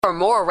For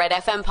more Red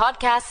FM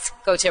podcasts,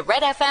 go to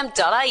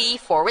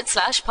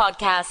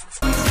redfm.ie/podcasts.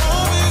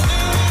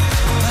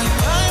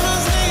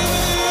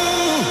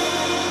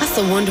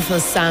 That's the wonderful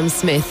Sam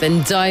Smith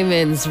and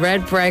Diamonds.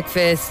 Red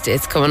Breakfast.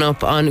 It's coming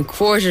up on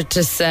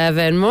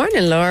 7:15.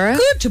 Morning, Laura.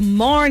 Good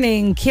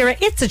morning, Ciara.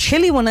 It's a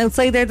chilly one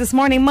outside there this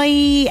morning.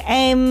 My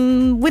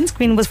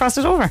windscreen was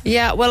frosted over.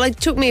 Yeah, well,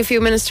 it took me a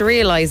few minutes to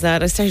realise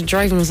that. I started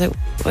driving and was like,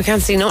 I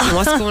can't see nothing.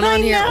 What's going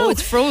on here? Oh,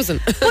 it's frozen.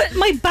 But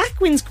my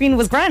back windscreen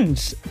was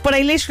grand. But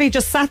I literally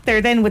just sat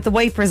there then with the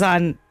wipers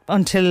on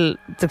until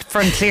the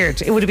front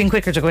cleared. It would have been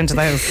quicker to go into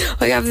the house.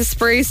 I have the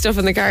spray stuff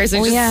in the car,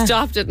 so I just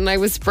stopped it and I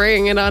was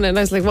spraying it on it. And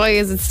I was like, why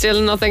is it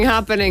still nothing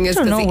happening? It's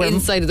because the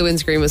inside of the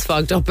windscreen was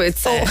fogged up.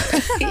 It's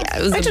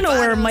it was I don't know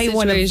where my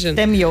situation. One of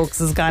them yolks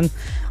has gone.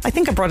 I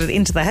think I brought it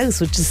into the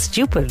house, which is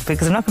stupid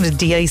because I'm not going to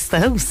de-ice the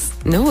house.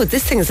 No,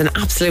 this thing is an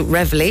absolute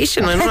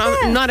revelation.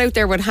 I'm not out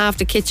there with half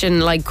the kitchen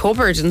like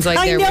cupboard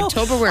inside there with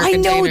Tupperware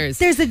containers.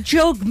 There's a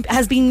jug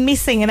has been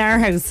missing in our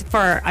house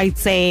for I'd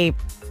say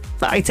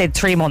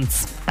 3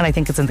 months, and I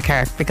think it's in the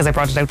car because I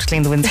brought it out to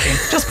clean the windscreen.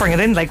 Just bring it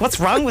in. Like, what's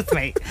wrong with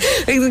me?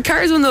 The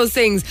car is one of those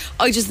things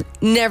I just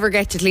never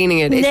get to cleaning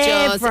it.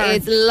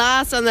 It's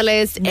last on the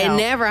list. No. It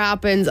never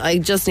happens. I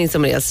just need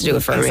somebody else to do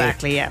it for me.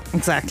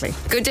 Exactly.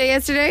 Good day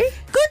yesterday?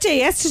 Good day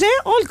yesterday.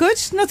 All good.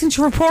 Nothing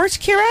to report.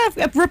 Ciara,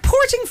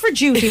 reporting for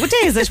duty. What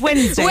day is it?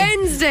 Wednesday.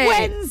 Wednesday.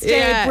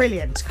 Yeah.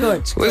 Brilliant.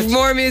 Good. With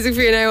more music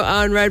for you now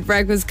on Red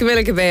Breakfast.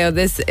 Camila Cabello.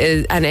 This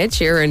is Ed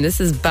Sheeran.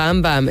 This is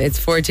Bam Bam. It's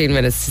 14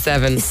 minutes to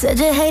 7. You said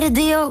you hated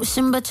the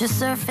ocean, but you're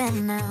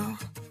surfing now.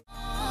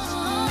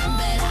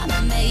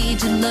 I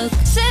made you look.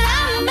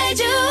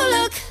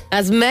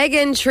 As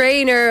Megan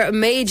Trainor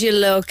made you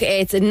look,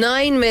 it's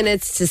 9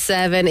 minutes to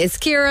 7. It's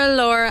Ciara,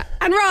 Laura,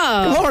 and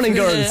Rob. Good morning,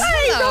 girls.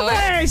 Hey,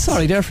 Robert.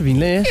 Sorry there for being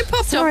late. You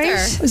popped up there.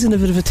 I was in a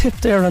bit of a tip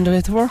there on the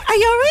way to work. Are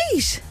you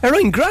alright?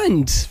 Alright,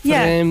 grand.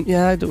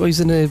 Yeah. I was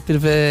in a bit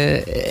of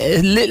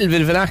a little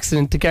bit of an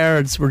accident. The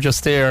guards were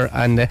just there,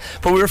 and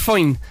but we were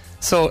fine.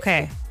 So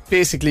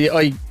basically,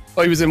 I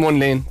was in one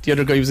lane, the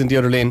other guy was in the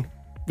other lane.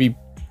 We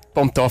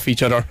bumped off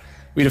each other.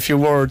 We had a few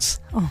words,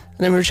 and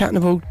then we were chatting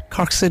about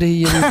Cork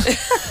City and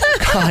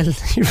God,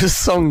 he was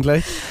sung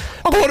like.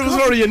 I was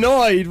very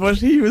annoyed, but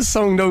he was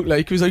sung out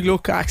like. He was like,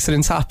 look,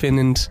 accidents happen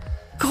and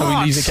we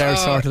leave the car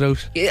sorted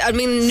out. I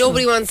mean,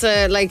 nobody wants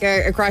a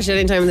crash at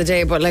any time of the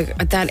day, but like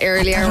at that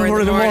early hour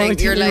in the morning,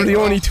 you're like, the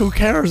only two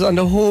cars on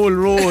the whole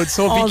road,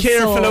 so be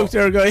careful out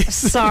there, guys.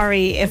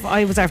 Sorry, if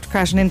I was after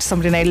crashing into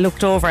somebody and I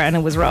looked over and it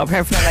was Rob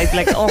Heffernan, I'd be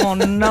like, oh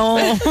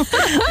no,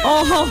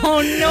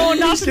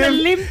 not an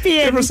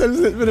Olympian. Give ourselves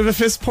a little bit of a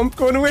fist pump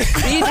going away.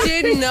 You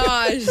did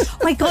not.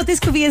 My God,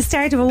 this could be a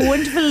start of a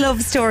wonderful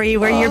love story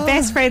where you're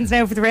best friends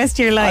now for the rest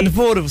of your life. And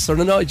both of us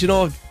are, you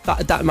know,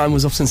 that man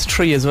was up since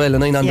 3 as well,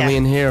 and I'm on the way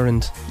in here,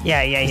 and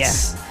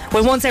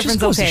well, once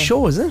everyone's okay, to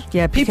show, is it?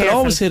 Yeah, people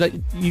always say that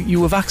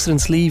you have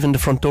accidents leaving the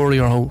front door of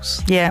your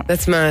house. Yeah,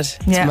 that's mad.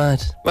 It's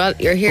mad. Well,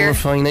 you're here. We're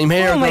fine. I'm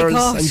here, girls.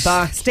 I'm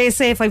back. Stay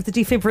safe. I have the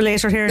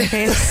defibrillator here in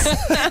case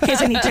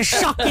I need to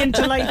shock you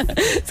into life.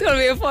 It's going to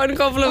be a fun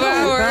couple of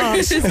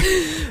hours.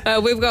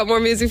 We've got more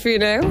music for you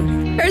now.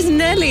 There's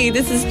Nelly.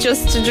 This is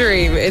Just a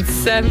Dream. It's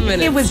 7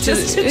 minutes. It was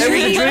just a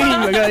dream. It was a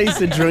dream,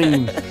 guys. A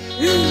dream.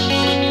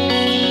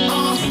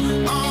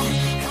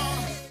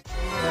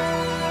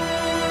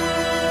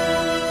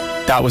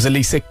 That was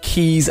Alicia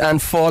Keys and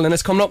Fallen.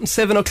 It's coming up in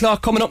 7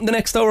 o'clock. Coming up in the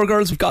next hour,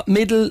 girls, we've got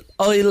Middle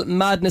Aisle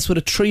Madness with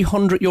a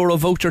 €300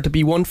 voucher to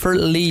be won for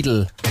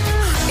Lidl.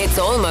 It's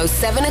almost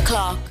 7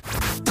 o'clock.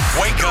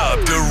 Wake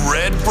up to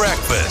Red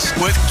Breakfast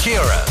with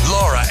Ciara,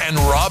 Laura, and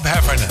Rob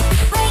Heffernan.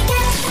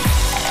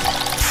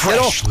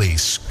 Freshly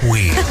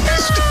squeezed.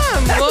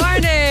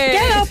 Morning.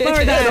 Get up,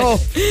 Laura.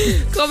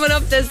 Coming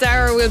up this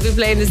hour, we'll be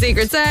playing the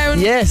Secret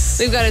Sound. Yes.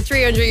 We've got a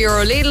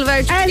 €300 Lidl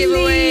voucher to give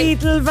away.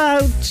 Lidl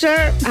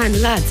voucher.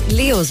 And lads,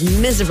 Leo's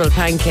miserable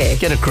pancake.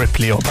 Get a grip,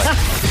 Leo.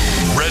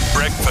 Red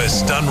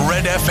Breakfast on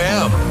Red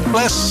FM.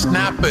 Less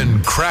snap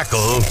and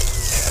crackle,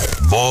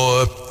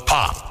 more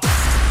pop.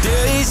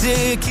 Days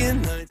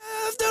aching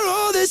after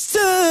all this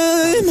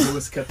time.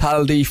 Lewis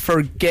Capaldi,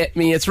 Forget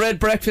Me. It's Red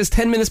Breakfast,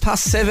 10 minutes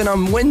past 7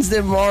 on Wednesday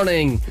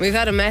morning. We've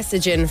had a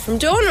message in from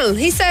Donald.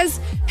 He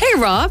says, hey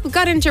Rob,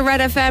 got into Red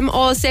FM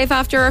all safe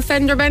after a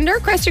fender bender?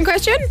 Question?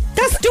 That's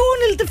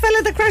Donald, the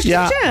fella that crashed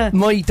into you.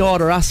 My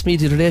daughter asked me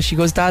the other day, she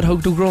goes, Dad, how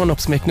do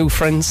grown-ups make new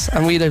friends?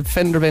 And we had a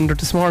fender bender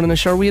this morning, and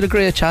sure, we had a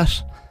great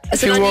chat.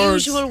 It's an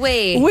unusual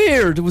way.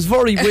 Weird. It was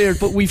very weird,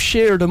 but we've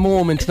shared a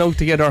moment now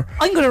together.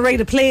 I'm going to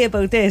write a play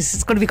about this.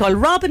 It's going to be called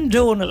Rob and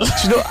Donald.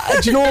 Do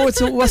you know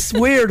what's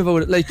weird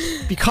about it? Like,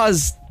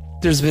 because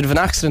there's a bit of an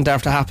accident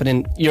after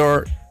happening,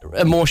 your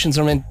emotions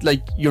are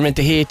you're meant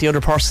to hate the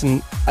other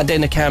person, and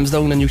then it calms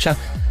down and you chat.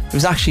 It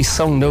was actually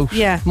sung out.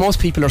 Yeah. Most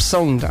people are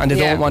sung and they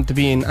don't want to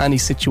be in any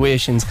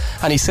situations.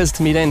 And he says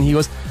to me then, he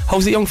goes,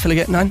 how's the young fella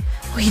getting on?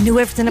 Oh, he knew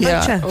everything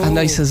about you. And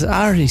I says,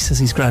 he says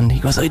he's grand. He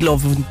goes, I'd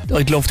love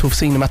to have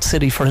seen him at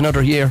City for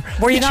another year.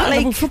 Were you not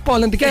like about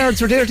football and the guards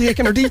were there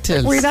taking our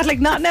details? Were you not like,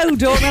 not now,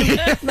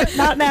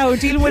 not now,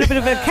 dealing with a bit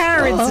of a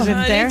car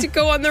incident there? I need to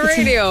go on the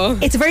radio.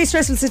 It's a very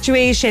stressful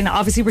situation.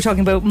 Obviously, we're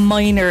talking about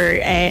minor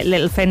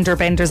little fender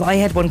benders. I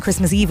had one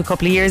Christmas Eve a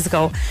couple of years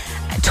ago.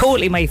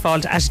 Totally my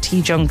fault, at a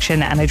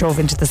T-junction, and I drove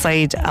into the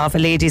side of a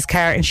lady's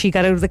car and she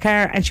got out of the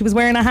car and she was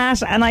wearing a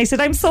hat and I said,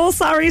 I'm so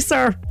sorry,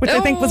 sir, which I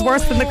think was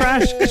worse than the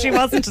crash because she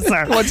wasn't a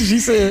sir. What did she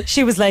say?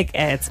 She was like,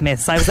 it's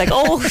miss. I was like,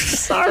 oh,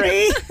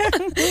 sorry.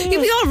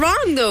 You'd be all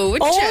wrong though,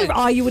 wouldn't you?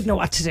 Oh, you would know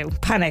what to do.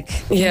 Panic.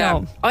 Yeah.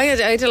 No. I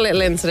had a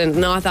little incident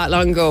not that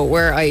long ago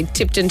where I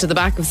tipped into the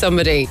back of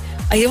somebody.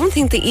 I don't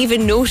think they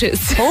even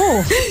noticed.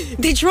 Oh.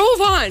 They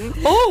drove on.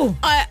 Oh.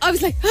 I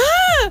was like,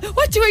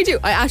 what do I do?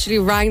 I actually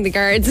rang the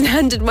guards and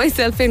handed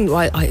myself in.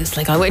 I was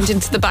like, I went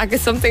into the back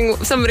of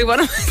somebody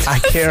wanted.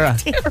 Ciara.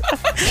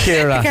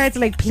 The guards are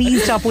like,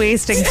 please stop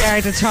wasting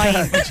Garda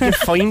time. You're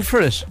fined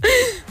for it.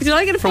 Did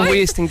I get a for fine?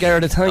 wasting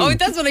Garda time? Oh,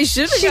 that's what I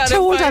should have She got.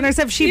 told on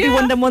herself she'd be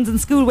one of them ones in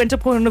school, went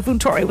up on a phone,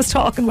 Tori was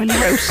talking when you're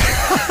out.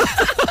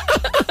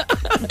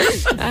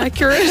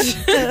 Accurate.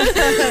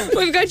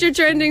 We've got your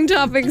trending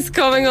topics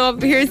coming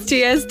up. Here's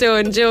Tiesto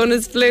and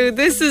Jonas Blue.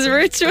 This is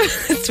Ritual.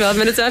 It's 12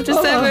 minutes after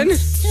 7. Too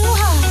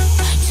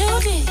high,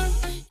 too deep.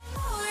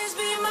 Always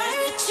be my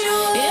ritual.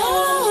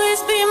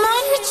 Always be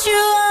my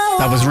ritual.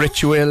 That was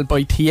Ritual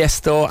by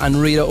Tiesto and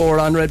Rita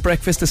Ora on Red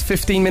Breakfast. It's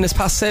 15 minutes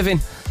past 7.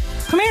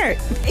 Come here.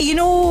 You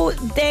know,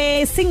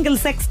 the single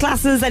sex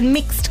classes and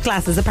mixed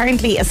classes,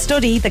 apparently a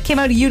study that came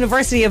out of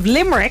University of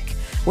Limerick,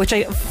 which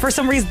for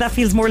some reason that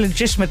feels more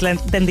legitimate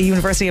than the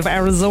University of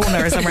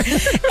Arizona or somewhere,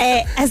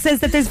 says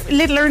that there's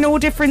little or no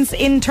difference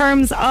in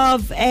terms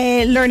of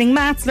learning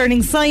maths,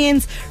 learning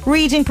science,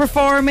 reading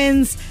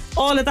performance,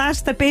 all of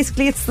that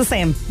basically it's the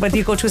same whether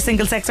you go to a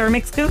single sex or a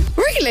mixed school.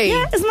 Really?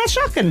 Yeah, isn't that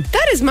shocking?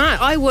 That is mad.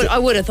 I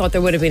would have thought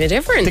there would have been a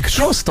difference. They could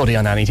throw a study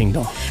on anything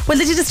though. Well,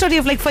 they did a study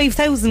of like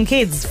 5,000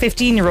 kids,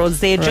 15-year-olds.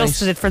 They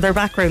adjusted it for their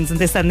backgrounds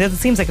and this and that. It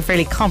seems like a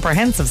fairly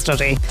comprehensive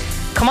study.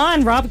 Come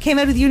on, Rob, it came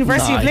out of the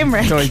University of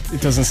Limerick. No,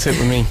 it doesn't sit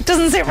with me. It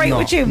doesn't sit right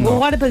with you. Well,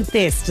 what about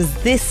this?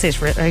 Does this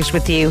sit right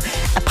with you?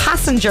 A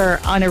passenger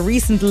on a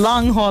recent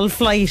long-haul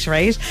flight,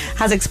 right,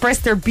 has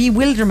expressed their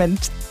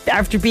bewilderment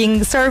after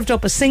being served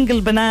up a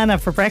single banana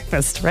for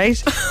breakfast,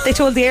 right? They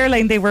told the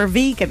airline they were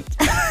vegan.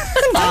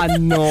 Ah,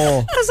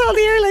 no. That's all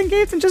the airline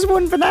gave them, just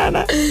one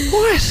banana.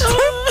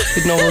 What?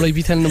 You'd know where I'd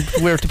be telling them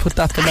where to put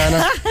that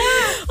banana.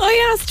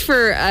 I asked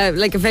for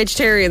like a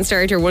vegetarian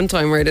starter one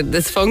time where I did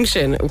this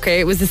function, okay?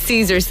 It was a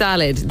Caesar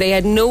salad. They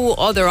had no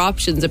other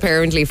options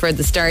apparently for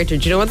the starter.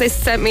 Do you know what they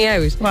sent me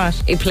out?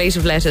 What? A plate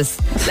of lettuce.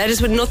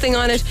 Lettuce with nothing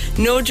on it,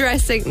 no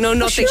dressing, no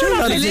nothing. You're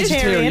not a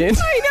vegetarian.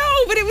 I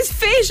know, but it was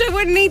fish. I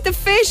wouldn't eat the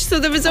fish, so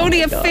there was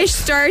only a fish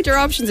starter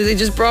option. So they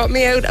just brought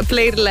me out a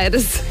plate of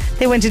lettuce.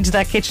 They went into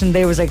that kitchen.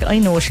 They was like, I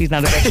know she's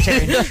not a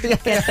vegetarian.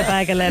 Get the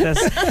bag of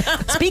lettuce.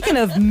 Speaking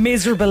of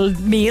miserable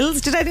meals,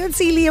 did anyone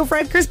see Leo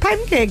Fredker's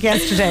pancake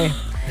yesterday?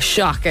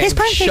 Shocking. His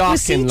pancake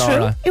was see-through.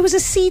 Laura. It was a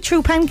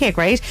see-through pancake,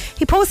 right?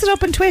 He posted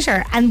up on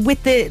Twitter and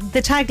with the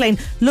tagline,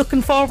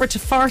 looking forward to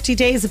 40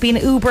 days of being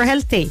uber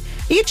healthy.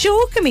 Are you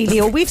joking me,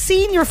 Leo? We've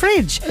seen your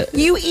fridge.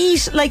 You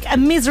eat like a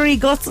misery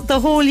guts the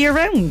whole year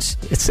round.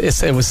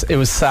 It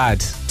was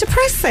sad.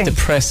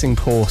 Depressing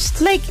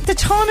post. Like the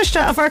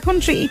Taoiseach of our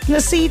country eating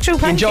a see-through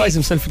pancake. He enjoys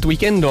himself at the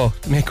weekend though,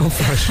 to make up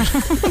for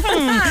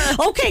it.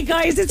 Okay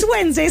guys, it's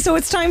Wednesday, so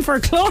it's time for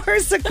Clór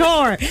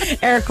Core,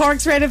 Air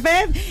Cork's Red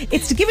FM.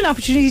 It's to give an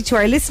opportunity to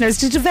our listeners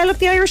to develop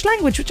the Irish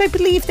language, which I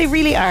believe they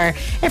really are.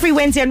 Every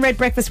Wednesday on Red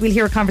Breakfast we'll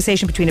hear a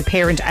conversation between a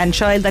parent and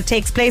child that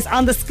takes place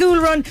on the school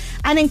run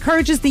and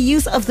encourages the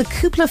use of the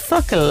cúpla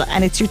focal,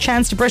 and it's your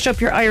chance to brush up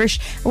your Irish.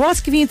 We're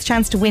also giving you the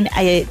chance to win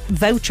a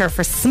voucher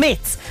for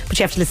Smith's, but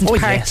you have to listen to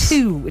part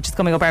 2, which is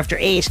coming up after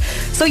 8.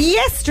 So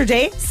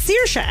yesterday,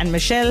 Saoirse and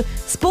Michelle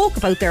spoke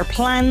about their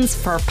plans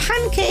for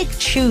Pancake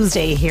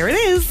Tuesday. Here it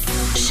is.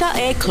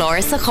 Shoey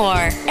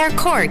Clór Air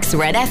Cork's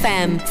Red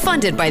FM,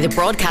 funded by the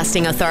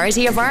Broadcasting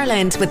Authority of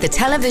Ireland with the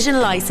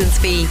television licence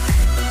fee.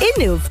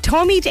 Inuv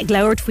Tommy de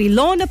Glower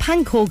Twilona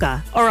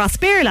Pancoga or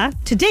Asperla.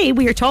 Today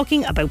we are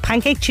talking about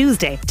Pancake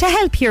Tuesday. To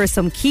help, here are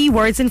some key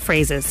words and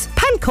phrases.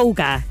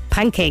 Pancoga,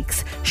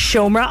 pancakes.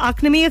 Shomra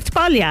Achnamiacht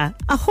Balya,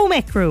 a home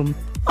ec room.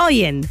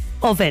 Oyen,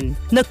 oven.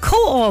 Na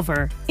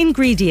co-over,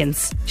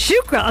 ingredients.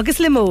 Shukra agus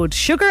limode,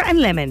 sugar and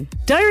lemon.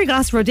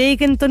 Dirigas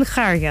rodegan dun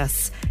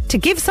chargas. To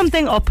give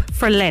something up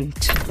for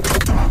Lent.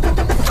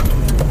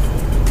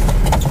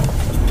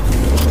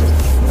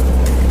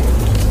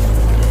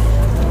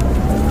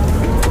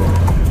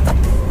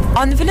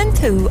 An bhfuiln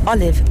tú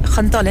Olive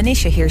chun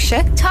is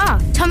hirshe? Tá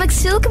ag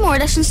siúil go mór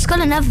leis an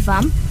scoil an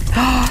bham.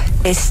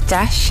 Is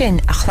da sin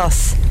a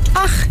chlos.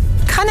 Ach,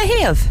 canna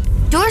héamh?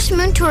 Dúirs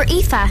mún túair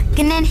ifa,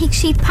 gnan hiag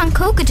si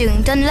pancóga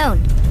dún don lón.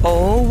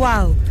 Oh,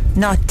 wow.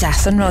 Ná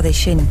das an rud é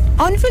sin.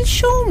 An bhfuil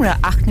siomra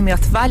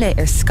achnamíocht bhaile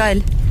ar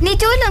scoil. Ní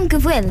dúlam go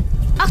bhfuil,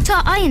 ach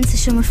tá aon sa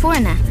siomar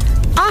fórna.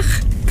 Ach,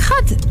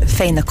 cad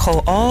féin na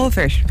có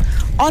ábhar.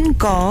 An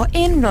gá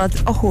ein rud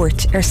a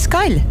thuirt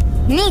scail.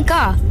 Ní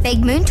gá,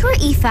 beag múntúir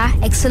ifa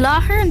ag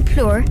soláthar an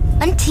plúr,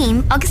 an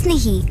tím agus na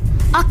hí.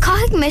 Ach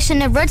caithfidh mis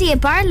na rudaí a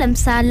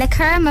barlamsa le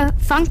curma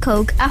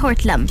fancóg a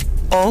thuirtlam.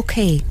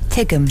 OK,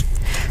 tuigim.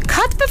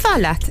 Cad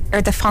befallat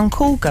de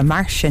fancóga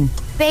mar sin.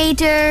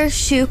 Beidir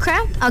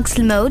siúcra agus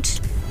lemód,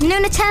 nó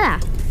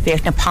Nutella.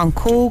 Beirt na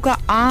pancóga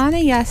anna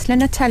dheasla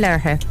na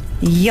tallarthe.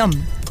 Yum.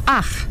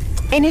 Ach,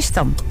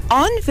 inistom,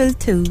 an bhfuil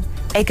tú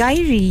ag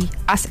éirí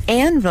as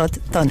éon rud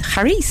don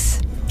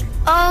charís.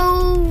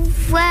 Oh,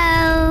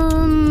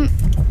 well...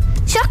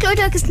 Seachlóid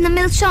agus na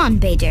mil seán,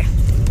 beidir.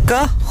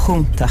 Go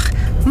chúntach,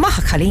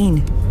 macha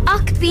chalín.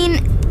 Ach bín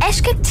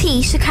eisce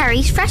tí sa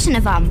carís freisin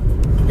a bham.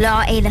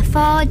 Lá é le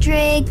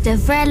fádrig, de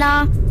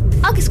bhrela,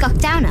 agus gach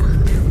downach.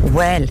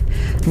 Well,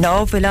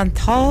 ná bhfuil an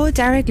tá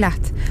dearg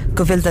leat,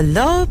 go bhfuil de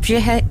lá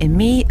brithe I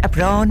mí a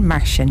brán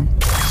mar sin.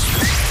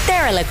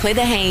 Dara le cuid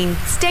a hain.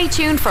 Stay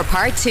tuned for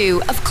part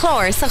 2 of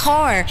Clór sa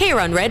Chór here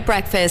on Red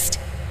Breakfast.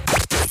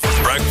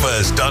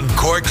 Breakfast on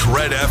Cork's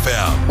Red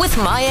FM. With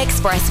My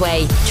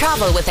Expressway.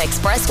 Travel with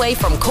Expressway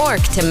from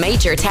Cork to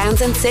major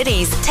towns and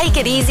cities. Take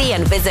it easy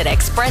and visit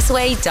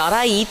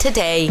expressway.ie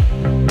today.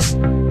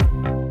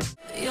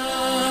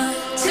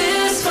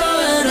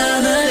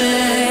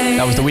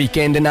 That was The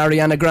Weekend and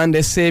Ariana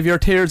Grande, Save Your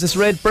Tears. It's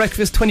Red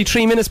Breakfast,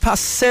 23 minutes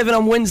past 7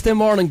 on Wednesday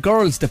morning.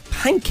 Girls, the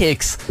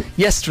pancakes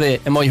yesterday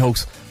in my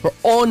house were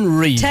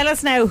unreal. Tell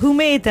us now, who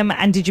made them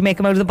and did you make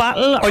them out of the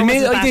bottle? I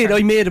did.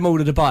 I made them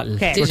out of the bottle.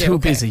 Okay. We're too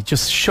busy.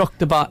 Just shook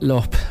the bottle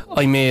up.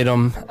 I made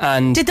them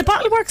and... Did the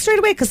bottle work straight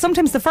away? Because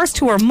sometimes the first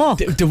two are muck.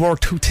 They were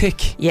too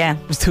thick. Yeah.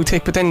 It was too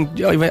thick. But then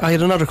I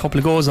had another couple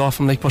of goes off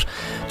them. Like, but do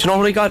you know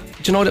what I got?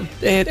 Do you know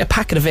a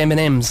packet of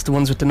M&Ms, the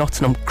ones with the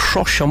nuts in them,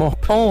 crush them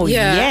up. Oh,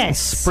 Yeah. yes.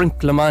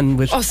 Sprinkle them on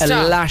with a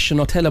lash of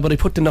Nutella. But I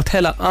put the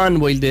Nutella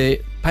on while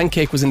the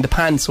pancake was in the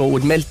pan so it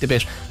would melt a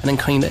bit and then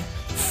kind of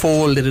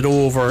folded it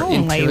over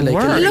into my like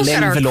word. a little Look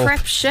at our envelope.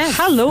 prep chef.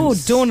 Hello,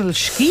 Donald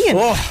Sheehan.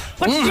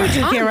 What did you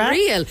do, Ciara?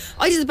 Unreal.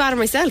 I did the batter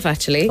myself,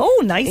 actually.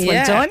 Oh, nice.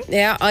 Well done.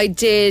 Yeah, I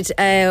did.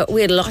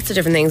 We had lots of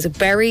different things: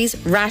 berries,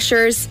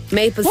 rashers,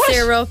 maple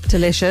syrup,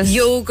 Delicious.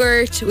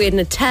 yogurt. We had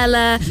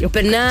Nutella,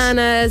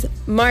 bananas,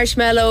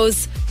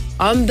 marshmallows.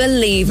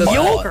 Unbelievable.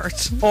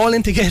 Yogurt. All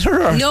in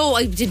together? Or? No,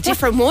 I did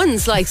different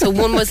ones. Like, so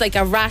one was like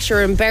a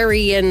rasher and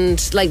berry and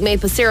like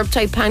maple syrup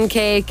type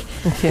pancake.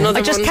 Another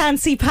I just one, can't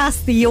see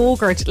past the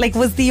yogurt. Like,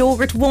 was the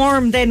yogurt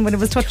warm then when it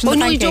was touching Oh the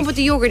no, pancake? you don't put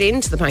the yogurt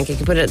into the pancake.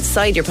 You put it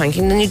inside your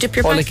pancake, and then you dip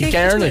your Like pancake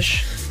a into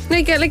garnish. it.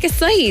 Like a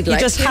side. You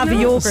Like, just have a know?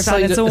 yogurt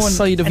on its own. A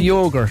side of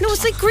yogurt. No,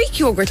 it's like Greek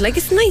yogurt. Like,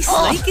 it's nice.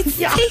 Like, it's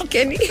thick,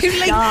 and you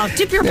like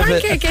dip your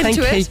pancake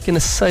into it. Pancake and a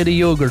side of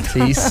yogurt,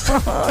 please.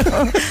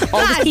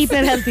 Always keeping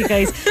it healthy,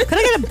 guys. Could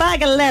I get a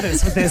bag of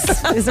lettuce with this?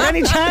 Is there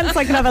any chance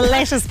I can have a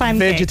lettuce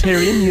pancake?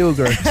 Vegetarian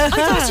yogurt. I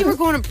thought you were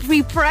going to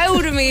be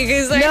proud of me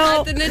because I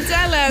had the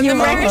Nutella and the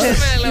You wrecked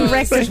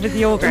marshmallows. it with It's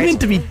yogurt.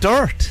 meant to be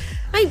dirt.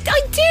 I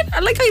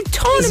did. Like, I had a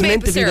ton It's of meant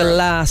maple to be the syrup.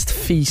 last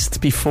feast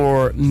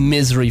before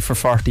misery for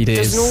 40 days.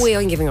 There's no way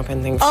I'm giving up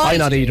anything. I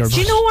not either. Do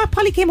you but- know what?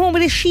 Polly came home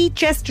with a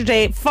sheet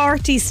yesterday,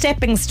 40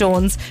 stepping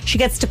stones. She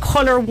gets to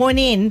colour one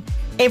in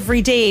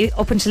every day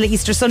up until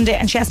Easter Sunday,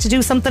 and she has to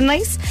do something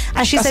nice.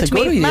 And she That's said a to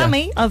me, good idea.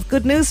 Mammy, I've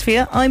good news for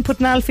you. I'm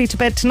putting Alfie to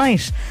bed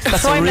tonight.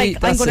 So I'm like,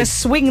 I'm going to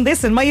swing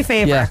this in my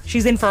favour. Yeah.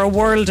 She's in for a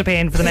world of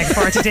pain for the next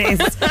 40 days.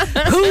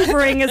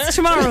 Hoovering is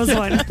tomorrow's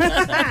one.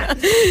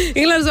 You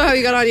can let us know how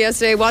you got on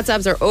yesterday.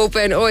 WhatsApps are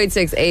open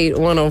 0868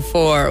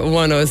 104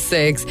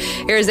 106.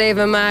 Here's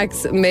Ava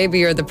Max. Maybe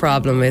you're the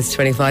problem. It's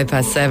 25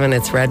 past 7.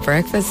 It's Red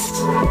Breakfast.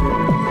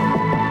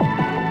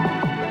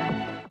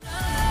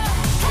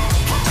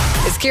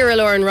 It's Ciara,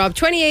 Laura and Rob.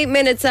 28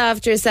 minutes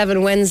after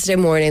 7 Wednesday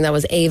morning. That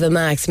was Ava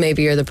Max.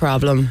 Maybe you're the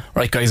problem.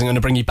 Right, guys, I'm going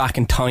to bring you back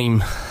in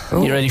time.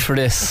 You ready for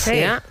this?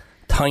 Okay. Yeah.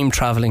 Time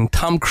travelling.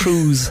 Tom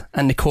Cruise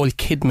and Nicole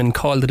Kidman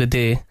called it a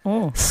day.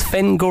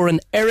 Sven-Goran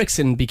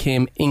Eriksson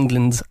became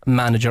England's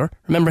manager.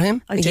 Remember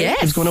him? I did. Yes.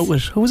 He was going out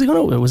with. Who was he going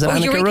out with? Was it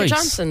Annika Eureka Rice?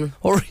 Johnson.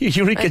 Or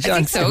Eureka I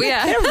Johnson? think so,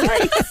 yeah.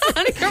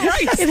 Annika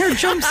Rice. In her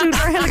jumpsuit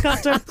or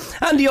helicopter.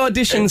 And the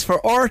auditions for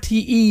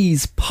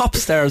RTE's Pop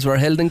Stars were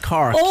held in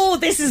Cork. Oh,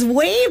 this is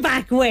way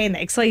back when.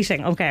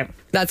 Exciting. Okay.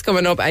 That's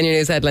coming up, and your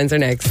news headlines are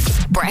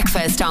next.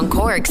 Breakfast on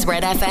Cork's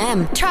Red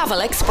FM. Travel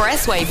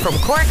expressway from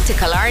Cork to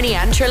Killarney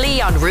and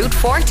Tralee on Route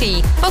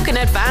 40. Book in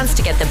advance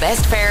to get the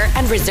best fare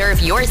and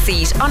reserve your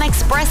seat on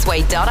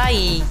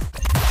expressway.ie.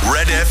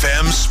 Red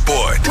FM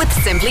Sport. With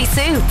Simply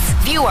Suits.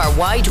 View our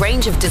wide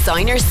range of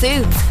designer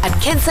suits at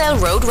Kinsale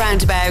Road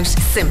Roundabout.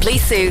 Simply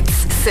Suits.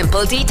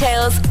 Simple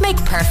details make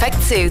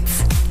perfect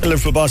suits.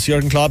 Liverpool boss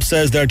Jurgen Klopp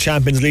says their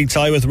Champions League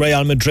tie with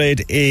Real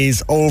Madrid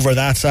is over.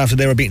 That's after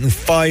they were beaten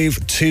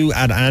 5-2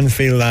 at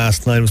Anfield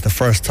last night. It was the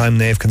first time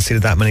they've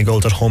conceded that many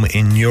goals at home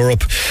in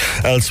Europe.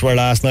 Elsewhere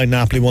last night,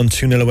 Napoli won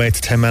 2-0 away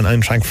to 10-man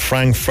Eintracht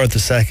Frankfurt. The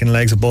second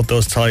legs of both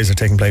those ties are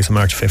taking place on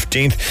March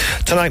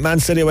 15th. Tonight, Man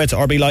City away to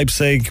RB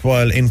Leipzig,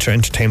 while Inter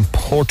entertain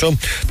Porto.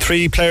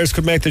 3 players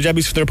could make their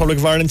debuts for the Republic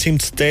of Ireland team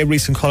today.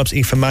 Recent call-ups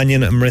Aoife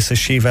Mannion, Marissa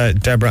Shiva,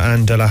 Deborah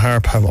and De La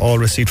Harpe have all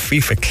received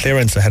FIFA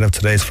clearance ahead of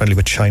today's friendly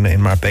with China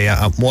in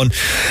Marbella at 1.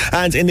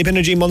 And in the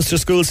Pinergy Munster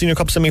School Senior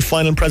Cup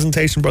semi-final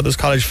presentation, Brothers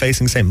College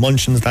facing St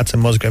Munchin's. That's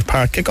in Musgrave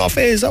Park. Kick-off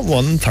is at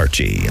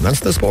 1:30. And that's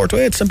the sport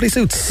with Simply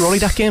Suits. Rory,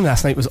 that game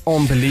last night was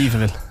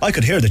unbelievable. I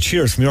could hear the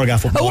cheers from your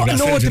gaff up.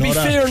 No, to be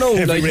fair, no.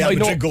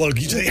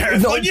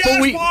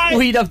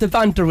 We'd have the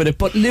banter with it,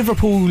 but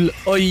Liverpool,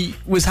 I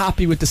was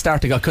happy with the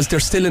start they got because they're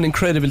still an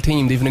incredible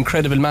team. They have an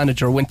incredible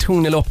manager. Went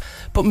 2-0 up,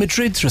 but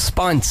Madrid's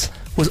response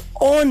was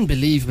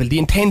unbelievable. The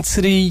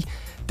intensity,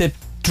 the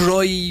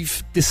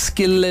drive, the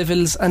skill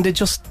levels, and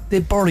they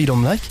buried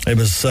them like. It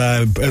was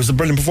a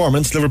brilliant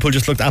performance. Liverpool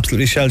just looked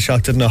absolutely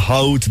shell-shocked, didn't know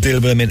how to deal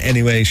with them in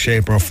any way,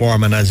 shape or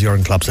form, and as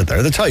Jurgen Klopp said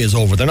there, the tie is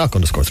over. They're not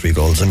going to score 3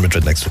 goals in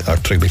Madrid next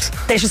 3 weeks.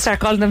 They should start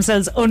calling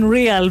themselves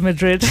Unreal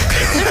Madrid. I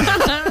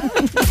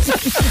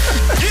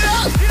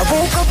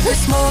woke up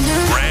this morning.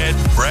 Red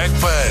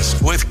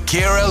Breakfast with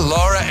Ciara,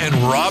 Laura and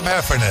Rob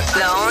Heffernan.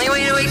 The only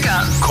way to wake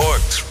up.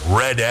 Cork's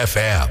Red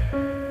FM.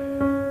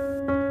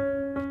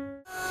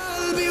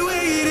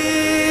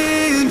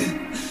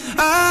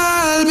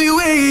 I'll be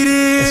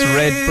waiting. It's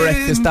Red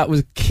Breakfast. That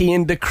was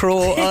Cian the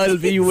Crow. I'll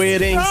be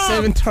waiting.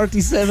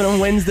 7:37 on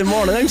Wednesday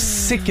morning. I'm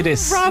sick of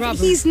this. Rob,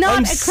 he's not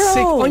I'm a crow.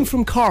 sick. I'm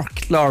from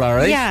Cork, Laura,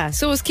 right? Yeah.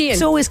 So is Cian.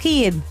 So is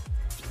Cian.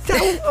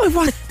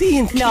 What?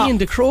 Cian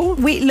the Crow?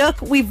 We've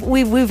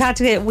had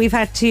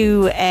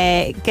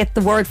to get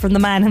the word from the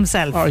man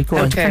himself. All right, go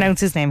on. To pronounce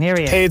his name. Here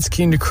he is. Hey, it's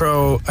Cian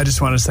Crow. I just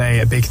want to say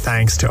a big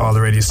thanks to all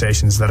the radio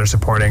stations that are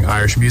supporting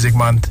Irish Music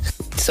Month.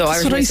 So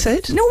That's what I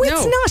said. No,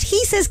 it's not.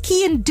 He says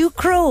Cian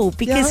Ducrow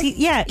because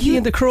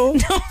Cian the Crow.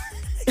 No.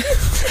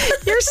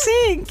 You're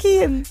saying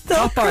Cian the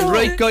Hop Crow. on,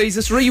 right, guys.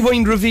 It's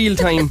rewind reveal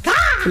time.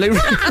 Will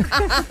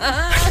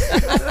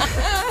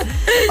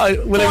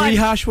I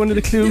rehash one of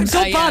the clues?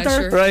 Don't bother.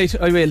 Sure. Right,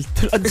 I will.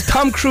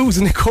 Tom Cruise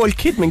and Nicole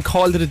Kidman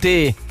called it a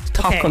day.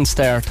 Top Gun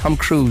star, Tom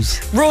Cruise.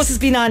 Rose has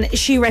been on.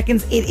 She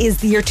reckons it is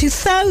the year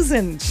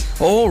 2000.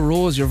 Oh,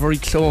 Rose, you're very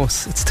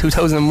close. It's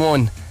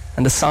 2001.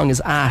 And the song is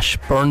Ash,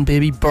 Burn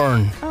Baby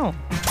Burn. Oh.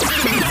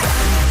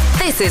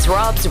 This is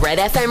Rob's Red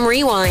FM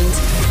Rewind.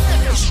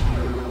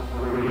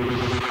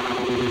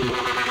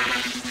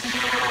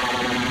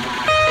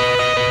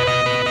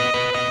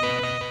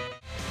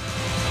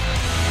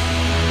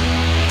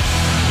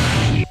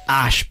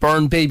 Ash,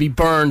 Burn Baby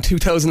Burn,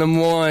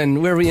 2001.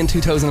 Where were we in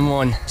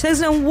 2001?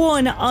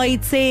 2001,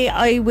 I'd say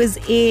I was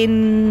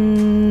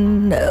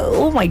in,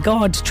 oh my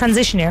God,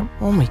 transition year.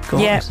 Oh my God,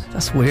 Yeah.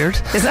 that's weird.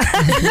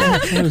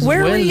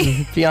 Where were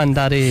you? Beyond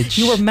that age.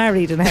 You were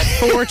married and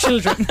had 4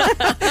 children.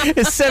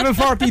 It's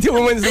 7:42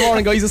 on Wednesday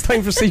morning, guys. It's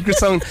time for Secret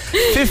Sound.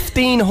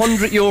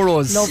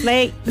 €1,500.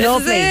 Lovely.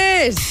 This is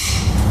it.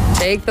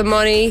 Take the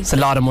money. It's a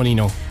lot of money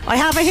now. I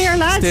have it here,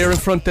 lads. There in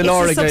front of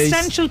Laura, it's a guys.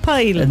 substantial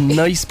pile. A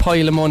nice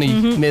pile of money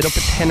made up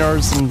of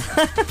tenors and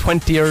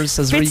 20ers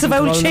as Bits of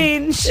old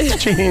change.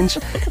 Change.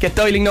 Get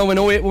dialing now on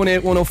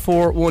 0818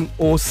 104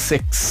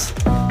 106.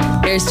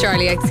 Here's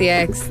Charlie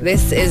XCX.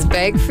 This is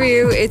Beg For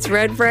You. It's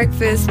Red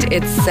Breakfast.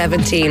 It's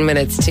 17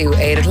 minutes to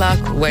 8 o'clock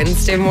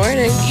Wednesday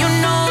morning. You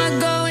know I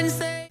go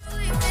insane.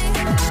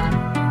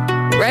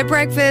 Red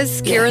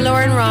Breakfast, Ciara,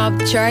 Laura and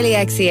Rob, Charlie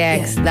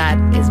XCX. That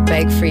is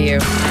Beg For You.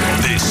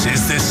 This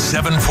is the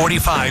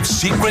 7:45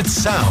 Secret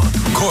Sound.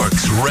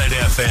 Cork's Red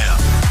FM.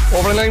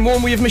 Over on line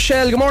 1 we have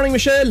Michelle. Good morning,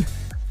 Michelle.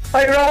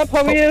 Hi Rob,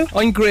 how are you?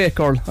 I'm great,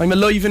 girl. I'm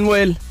alive and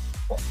well.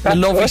 A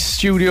lovely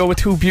studio with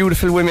 2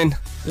 beautiful women.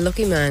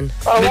 Lucky man.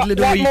 Oh, what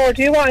more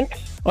do you want?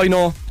 I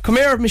know. Come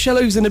here, Michelle.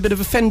 I was in a bit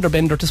of a fender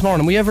bender this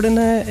morning. Were you ever in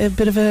a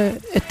bit of a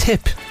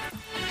tip?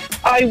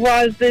 I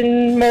was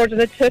in more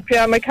than a tip,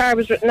 yeah. My car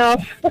was written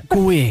off.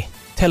 Go away.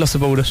 Tell us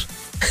about it.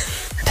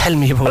 Tell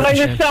me about Well, it, I was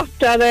Michelle.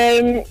 stopped at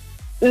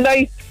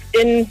lights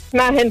in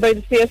Mahon by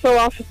the CSO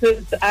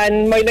offices,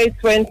 and my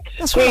lights went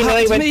That's what green and I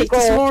happened to went me to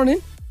this go.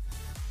 morning.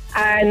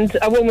 And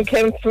a woman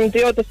came from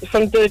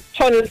the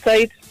tunnel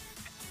side.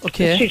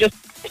 Okay. She just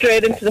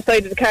straight into the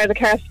side of the car. The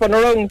car spun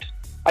around.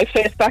 I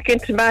faced back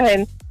into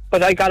Mahon,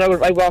 but I got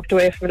out. I walked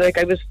away from it.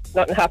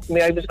 Nothing happened to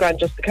me. I was grand.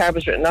 Just the car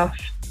was written off.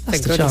 That's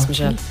Thank the goodness,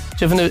 job.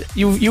 Michelle.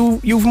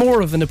 You've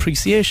more of an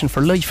appreciation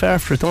for life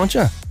after it, don't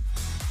you?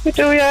 You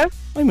do, yeah.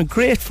 I'm a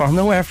great for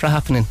now after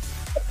happening.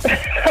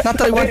 Not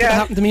that I want it to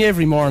happen to me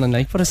every morning,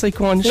 like, but it's like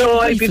going. No,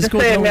 life I'd be is the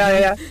good same. now,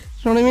 Yeah. You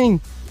know what I mean?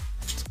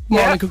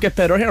 Morning could get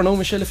better. Here, no,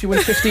 Michelle. If you win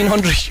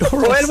 €1,500.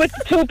 Well, with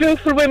the 2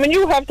 beautiful women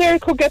you have there,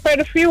 it could get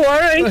better for you, all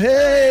right?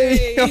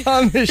 Hey, come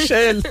on,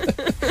 Michelle.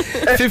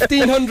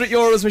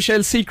 €1,500,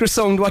 Michelle. Secret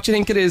Sound. What do you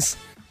think it is?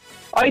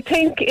 I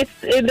think it's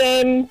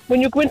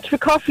when you go into a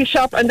coffee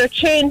shop and they're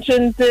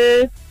changing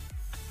the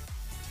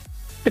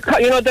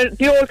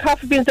old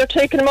coffee beans. They're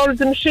taking them out of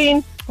the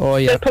machine. Oh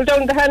yeah. They pull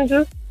down the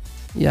handle.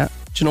 Yeah.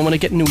 Do you know when I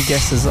get new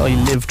guesses, I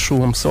live through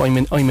them. So I'm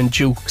in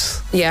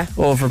Duke's. Yeah.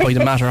 Over by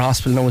the Mater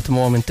Hospital now at the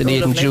moment. The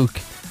Naden lovely.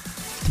 Duke.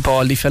 The the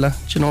baldy fella.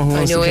 Do you know who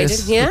owns the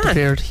place? Yeah.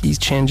 Prepared. He's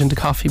changing the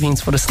coffee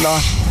beans, but it's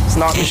not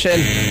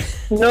Michelle.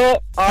 No,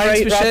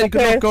 alright, Michelle.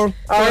 Good luck, girl.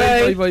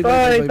 Alright,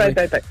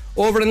 bye.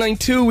 Over to line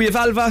 2, we have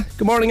Alva.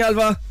 Good morning,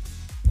 Alva.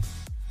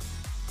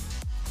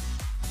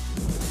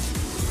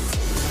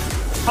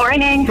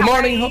 Morning. Good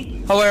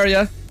morning. How are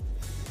you?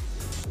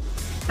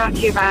 Not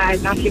too bad.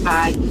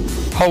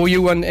 How are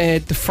you on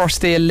the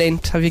first day of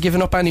Lent? Have you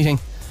given up anything?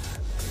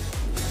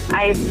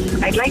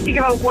 I'd like to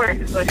give up work,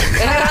 but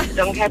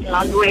don't get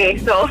along the way,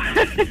 so.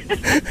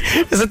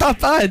 Is it that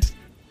bad?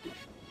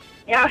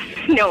 Yeah,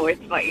 no,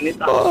 it's fine. It's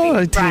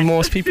I think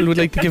most people would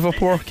like to give up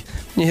work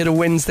when you hit a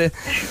Wednesday.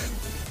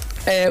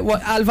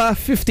 What, Alva,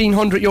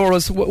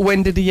 €1,500.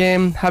 When did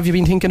have you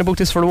been thinking about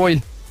this for a while?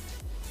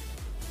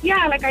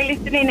 Yeah, like I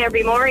listen in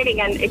every morning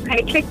and it kind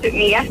of clicked with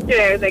me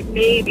yesterday. I was like,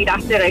 maybe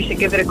that's it, I should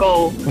give it a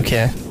go.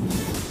 Okay,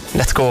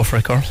 let's go for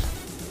it, girl.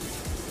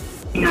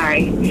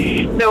 Alright,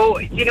 so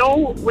you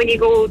know when you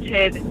go to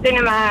the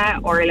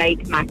cinema or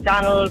like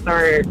McDonald's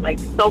or like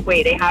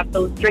Subway, they have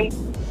those drink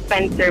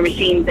dispenser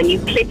machines and you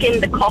click in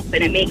the cup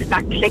and it makes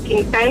that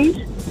clicking sound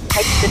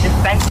like the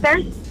dispenser.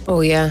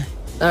 Oh yeah.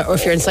 Or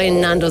if you're inside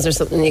Nando's or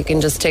something, you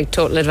can just take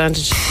total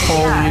advantage.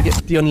 Oh, you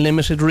get the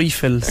unlimited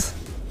refills.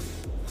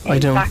 I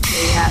don't.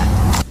 Exactly,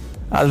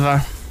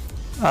 yeah.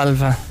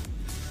 Alva,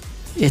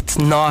 it's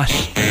not.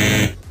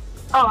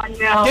 Oh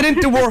no. Get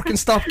into work and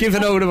stop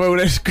giving out about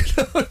it.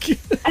 Good luck.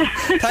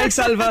 Thanks,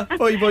 Alva.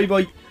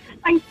 Bye.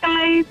 Thanks,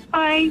 guys.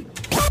 Bye.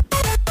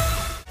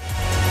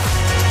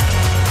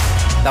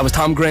 That was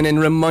Tom Grennan.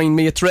 Remind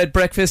me, it's Red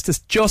Breakfast. It's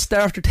just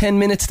after 10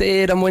 minutes to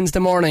 8 on Wednesday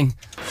morning.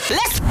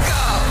 Let's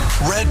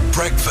go! Red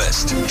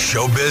Breakfast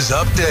Showbiz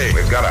Update.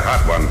 We've got a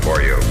hot one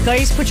for you.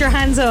 Guys, put your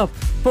hands up.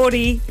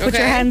 Bodie, put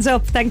your hands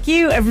up. Thank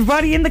you.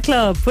 Everybody in the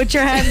club, put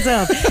your hands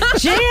up.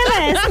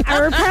 JLS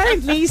are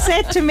apparently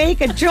set to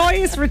make a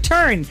joyous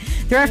return.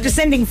 They're after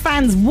sending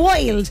fans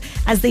wild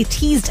as they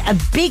teased a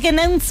big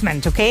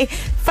announcement, okay?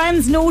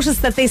 Fans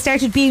noticed that they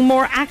started being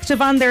more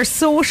active on their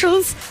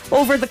socials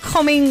over the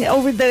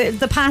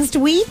past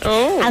week.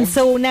 Oh. And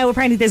so now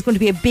apparently there's going to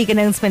be a big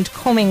announcement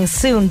coming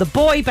soon. The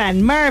boy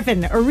band,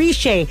 Marvin,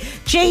 Orisha,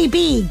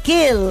 JB,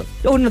 Gil,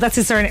 oh no, that's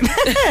his surname,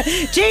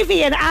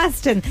 JV and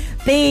Aston,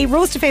 they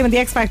rose to fame on the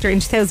X Factor in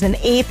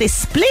 2008. They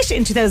split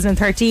in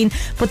 2013,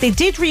 but they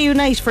did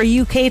reunite for a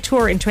UK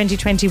tour in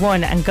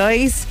 2021. And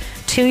guys,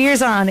 2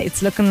 years on,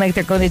 it's looking like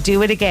they're going to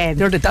do it again.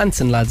 They're the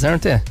dancing lads,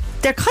 aren't they?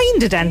 They're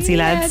kind of dancey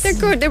lads. They're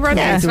good. They were on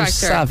the X They're Factor.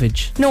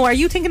 savage. No, are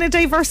you thinking of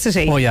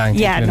Diversity? Oh yeah,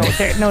 no.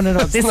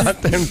 This is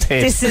not them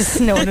this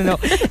is no.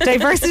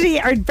 Diversity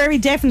are very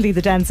definitely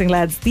the dancing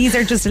lads. These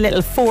are just a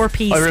little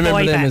 4-piece I remember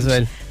boy them band. as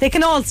well. They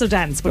can also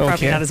dance, but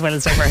probably not as well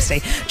as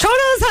Diversity. Throw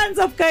those hands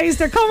up, guys.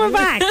 They're coming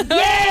back.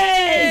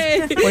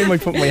 Yay! Why am I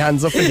putting my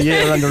hands up in the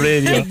air on the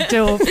radio?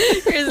 Dope.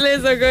 Here's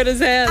Lizzo, good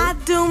as hell. I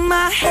do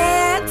my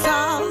hair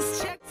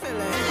toss.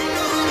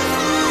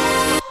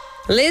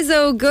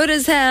 Lizzo, good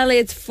as hell.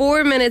 It's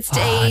 4 minutes to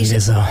 8.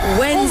 Lizzo.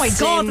 Wednesday Oh my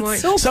God, morning.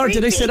 it's so Sorry,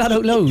 did I say that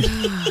out loud?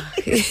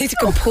 He had to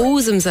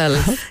compose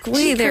himself. Go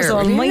away there.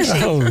 almighty.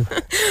 Oh,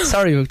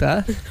 sorry about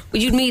that.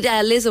 Would you meet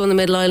Lizzo in the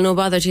middle aisle? No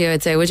bother to you,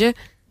 I'd say, would you?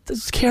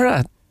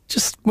 Ciara,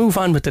 just move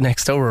on with the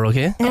next hour,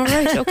 okay? All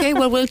right, okay.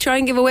 Well, we'll try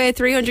and give away a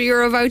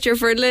 €300 voucher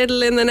for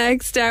Lidl in the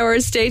next hour.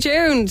 Stay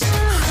tuned.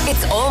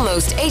 It's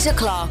almost 8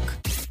 o'clock.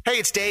 Hey,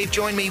 it's Dave.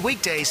 Join me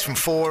weekdays from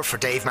 4 for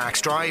Dave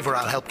Max Drive, where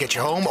I'll help get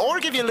you home or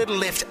give you a little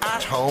lift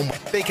at home.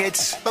 Big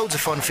hits, loads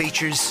of fun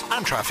features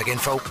and traffic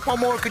info. What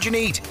more could you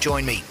need?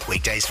 Join me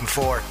weekdays from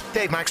 4.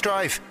 Dave Max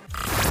Drive.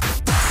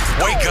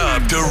 Wake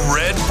up to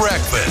Red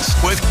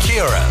Breakfast with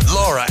Ciara,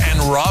 Laura and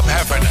Rob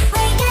Heffernan.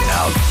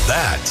 Now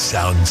that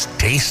sounds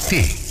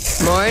tasty.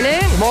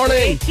 Morning.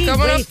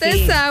 Coming up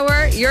this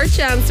hour, your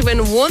chance to win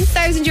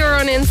 €1,000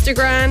 on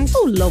Instagrand.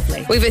 Oh,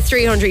 lovely. We've a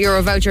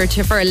 €300 voucher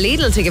for a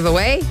Lidl to give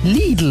away.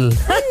 Lidl.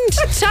 And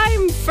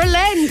time for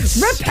Lent.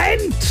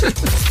 Repent.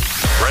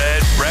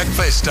 Red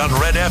Breakfast on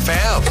Red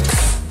FM.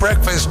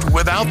 Breakfast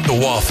without the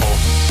waffle.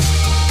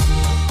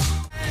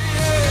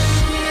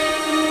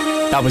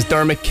 That was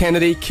Dermot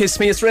Kennedy. Kiss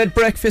Me. It's Red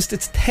Breakfast.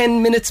 It's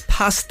 10 minutes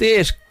past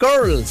 8.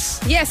 Girls.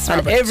 Yes,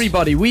 and Robert.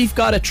 everybody, we've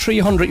got a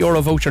 €300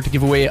 voucher to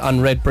give away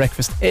on Red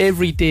Breakfast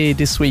every day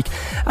this week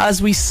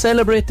as we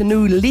celebrate the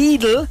new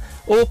Lidl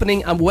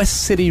opening at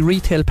West City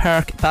Retail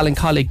Park,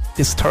 Ballincollig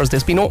this Thursday.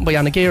 It's been opened by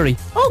Anna Gary.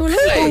 Oh,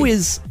 cool. Who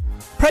is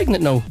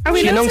pregnant now.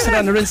 She announced it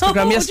on her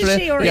Instagram yesterday.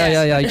 Did she,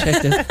 yeah, I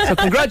checked it. So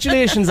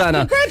congratulations, Anna.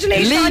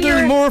 Congratulations on Lidl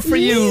your more for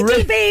you.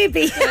 little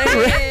baby.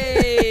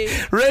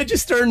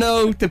 Register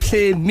now to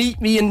play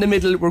Meet Me in the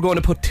Middle. We're going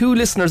to put 2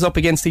 listeners up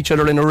against each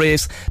other in a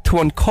race to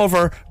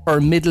uncover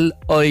our middle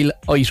aisle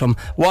item.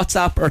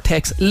 WhatsApp or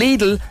text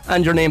Lidl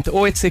and your name to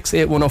 086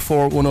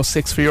 8104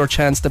 106 for your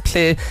chance to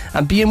play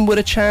and be in with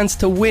a chance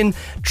to win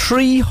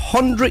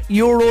 €300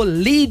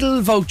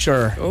 Lidl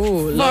voucher. Oh,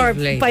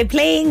 lovely. By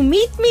playing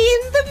Meet Me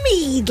in the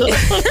Middle.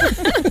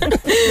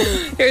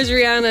 Here's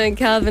Rihanna and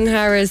Calvin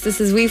Harris. This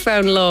is We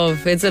Found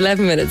Love. It's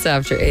 11 minutes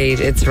after 8.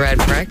 It's Red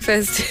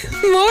Breakfast.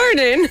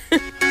 Morning.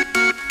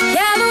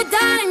 Yellow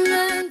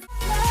diamond.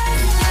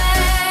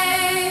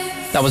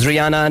 That was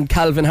Rihanna and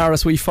Calvin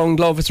Harris, We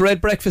Found Love. It's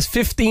Red Breakfast,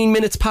 15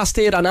 minutes past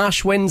 8 on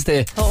Ash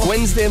Wednesday.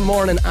 Wednesday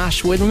morning,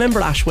 Ash Wednesday. Remember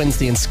Ash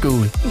Wednesday in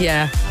school?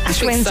 Yeah.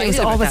 Ash Wednesday was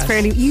always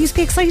fairly... You used to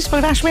be excited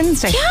about Ash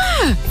Wednesday.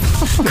 Yeah.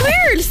 Come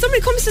here, if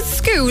somebody comes to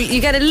school,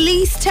 you get at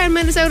least 10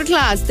 minutes out of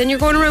class, then you're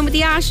going around with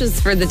the ashes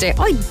for the day.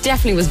 I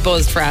definitely was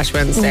buzzed for Ash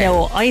Wednesday.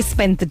 No, I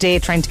spent the day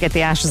trying to get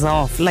the ashes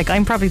off. Like,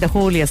 I'm probably the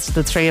holiest of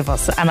the three of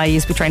us, and I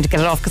used to be trying to get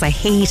it off because I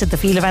hated the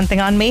feel of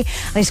anything on me.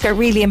 And I used to get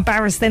really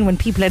embarrassed then when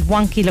people had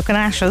wonky looking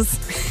ashes.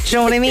 Do you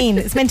know what I mean?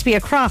 It's meant to be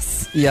a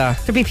cross. Yeah.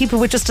 There'd be people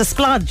with just a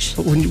splodge.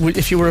 But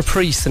if you were a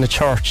priest in a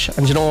church,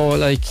 and you know,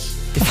 like,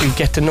 if you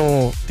get to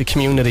know the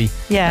community,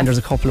 and there's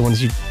a couple of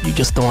ones you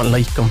just don't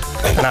like them,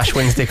 and Ash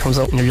Wednesday comes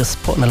up and you're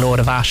just putting a load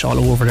of ash all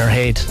over their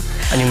head,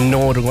 and you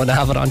know they're going to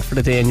have it on for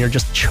the day, and you're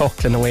just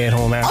chuckling away at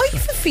home after. I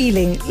have a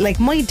feeling like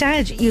my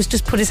dad used to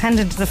just put his hand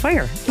into the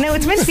fire. Now,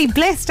 it's meant to be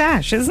blessed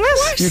ash, isn't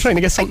it? You're trying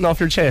to get something off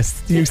your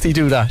chest. You used to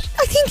do that.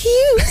 I think he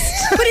used.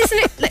 But isn't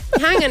it, like,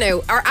 hang on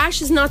now, our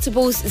ash is not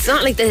supposed, it's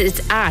not like that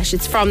it's ash,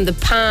 it's from the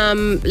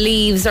palm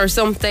leaves or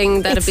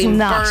something that have been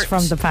burnt. It's not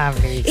from the palm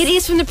leaves. It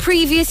is from the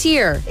previous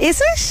year.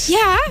 Is it?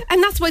 Yeah,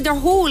 and that's why they're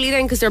holy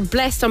then, because they're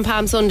blessed on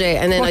Palm Sunday.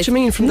 And then What do you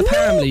mean from the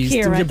palm leaves?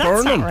 Ciara, Did you burn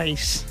that's them? not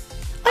right.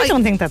 I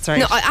don't think that's right.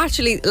 No, I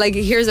actually, like,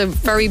 here's a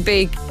very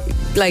big,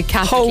 like,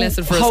 Catholic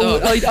lesson for us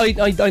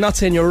all. I'm not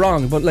saying you're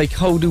wrong, but like,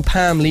 how do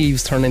palm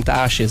leaves turn into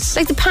ashes?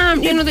 Like the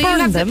palm, you know, you burn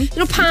have them.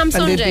 Palm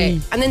Sunday,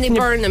 and then they Can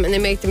you- burn them and they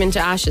make them into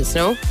ashes.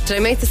 No, did I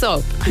make this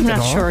up? I'm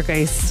not sure,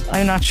 guys.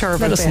 I'm not sure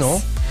about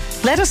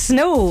this. Let us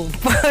know.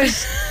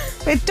 But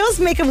it does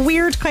make a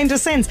weird kind of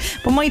sense.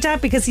 But my dad,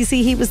 because you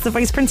see, he was the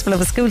vice principal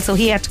of a school, so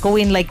he had to go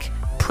in like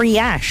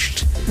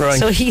pre-ashed. Right.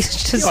 So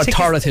he's just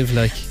authoritative,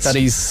 like that.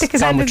 He's stick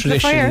his gone hand with into the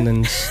fire. tradition,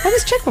 and I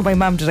was checking with my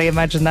mum. Did I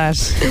imagine that?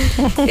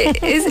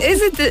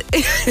 Is it the?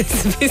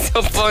 It's be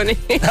so funny.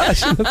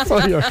 ash in the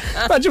fire.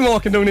 Imagine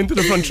walking down into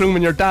the front room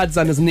and your dad's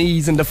on his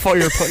knees in the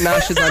fire putting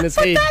ashes on his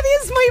head. That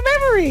is my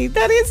memory.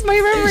 That is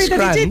my memory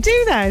that he did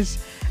do that.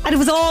 And it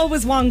was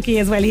always wonky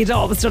as well. He'd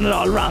always done it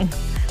all wrong.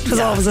 It was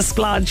always a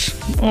splodge.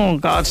 Oh,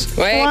 God.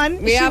 Wait, Go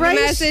on. we have a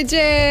message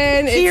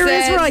in. Ciara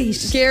is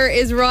right. Ciara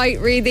is right.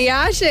 Read the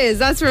ashes.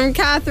 That's from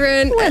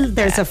Catherine. Well,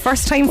 there's a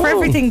first time for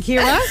everything,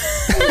 Ciara.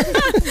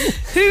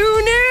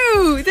 Who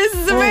knew? This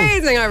is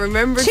amazing. I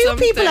remember Two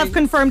people have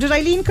confirmed it.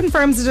 Eileen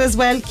confirms it as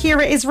well.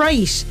 Ciara is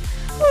right.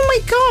 Oh, my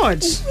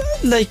God.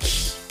 Like,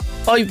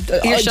 I'm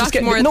shocked just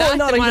getting more at that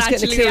no, than I'm what just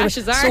getting actually clear. the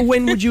ashes are. So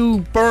when would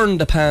you burn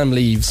the palm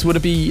leaves? Would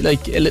it be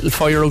like a little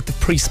fire out the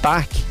priest's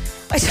back?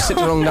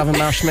 Sitting around having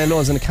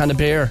marshmallows and a can of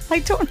beer. I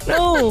don't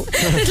know.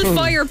 Little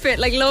fire pit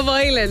like Love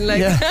Island.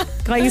 Like. Yeah.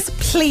 Guys,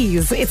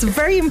 please, it's a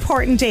very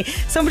important day.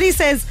 Somebody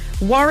says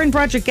Warren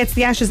Broderick gets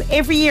the ashes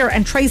every year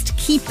and tries to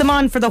keep them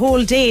on for the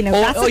whole day. Now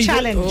that's a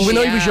challenge. When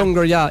I was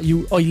younger, I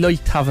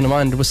liked having them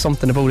on. There was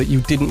something about it. You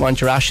didn't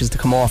want your ashes to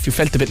come off. You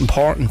felt a bit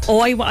important.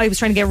 Oh, I was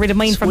trying to get rid of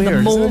mine from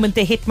the moment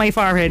they hit my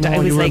forehead. I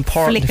was like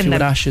flicking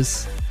them.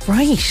 Ashes.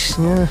 Right.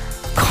 Yeah.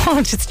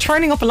 God, it's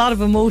turning up a lot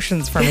of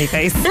emotions for me,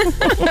 guys.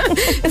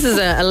 This is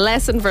a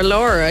lesson for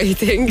Laura, I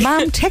think.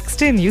 Mom,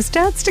 text in. You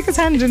dad stick his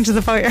hand into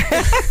the fire.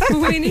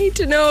 We need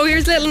to know.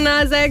 Here's Little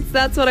Nas X.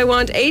 That's what I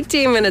want.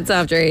 18 minutes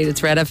after 8.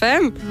 It's Red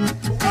FM. 1,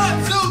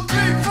 2,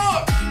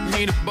 3, 4.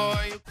 Need a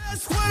boy.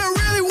 That's what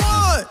I really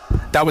want.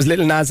 That was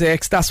Little Nas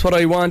X. That's what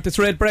I want. It's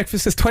Red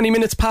Breakfast. It's 20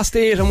 minutes past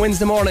 8 on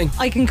Wednesday morning.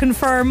 I can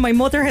confirm my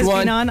mother has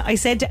been on. I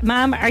said,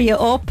 Ma'am, are you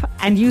up?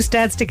 And you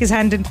dad stick his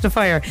hand into the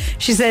fire.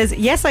 She says,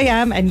 yes I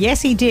am, and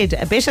yes he did.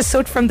 A bit of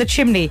soot from the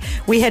chimney.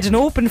 We had an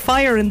open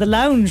fire in the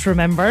lounge,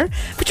 remember?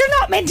 But you're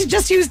not meant to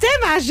just use them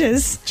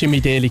ashes. Jimmy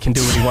Daly can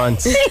do what he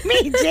wants.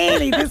 Jimmy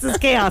Daly, this is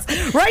chaos.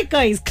 Right,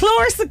 guys,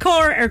 Clór sa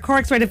Cór, our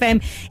Cork's Red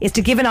FM, is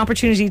to give an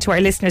opportunity to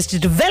our listeners to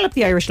develop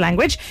the Irish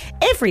language.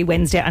 Every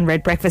Wednesday on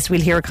Red Breakfast, we'll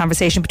hear a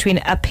conversation between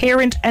a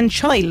parent and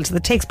child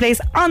that takes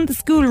place on the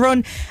school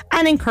run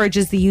and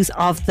encourages the use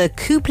of the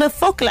cúpla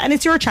focal. And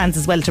it's your chance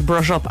as well to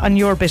brush up on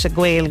your bit of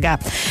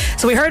Gaeilge.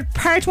 So we heard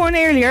part one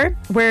earlier,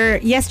 where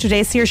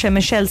yesterday Saoirse and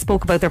Michelle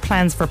spoke about their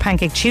plans for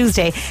Pancake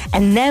Tuesday,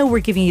 and now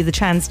we're giving you the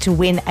chance to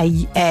win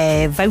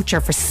a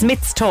voucher for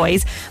Smith's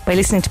Toys by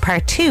listening to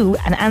part two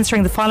and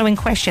answering the following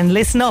question.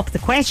 Listen up. The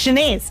question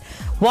is,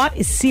 what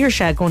is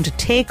Saoirse going to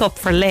take up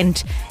for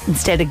Lent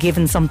instead of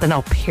giving something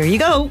up? Here you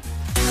go.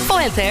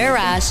 Foil there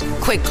at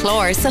Quick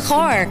Clór sa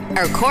Cór,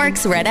 our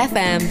Cork's Red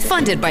FM,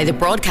 funded by the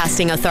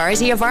Broadcasting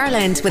Authority of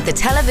Ireland with the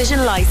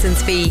television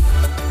licence fee.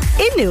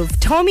 Innuv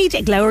Tommy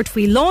de Glower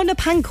Twi Lona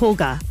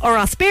Pancoga or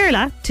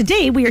Asperla.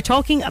 Today we are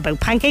talking about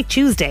Pancake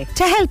Tuesday.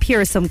 To help, here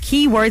are some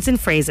key words and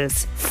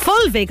phrases.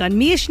 Fulvig on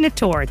Mish na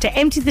Tor, to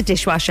empty the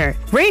dishwasher.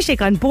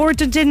 Reitig on board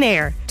the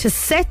diner, to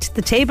set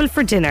the table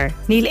for dinner.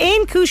 Neil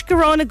ein kush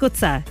garona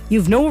gutsa,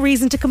 you've no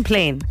reason to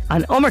complain.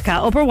 On Omerka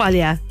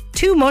Oberwalia,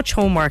 too much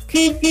homework.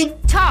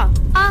 Tá,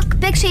 ach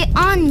beg sé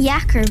an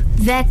jacker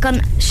bheith an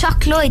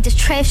seachlóid de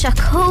tréimh se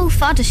có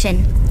fada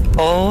sin.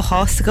 Ó,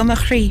 hásta go a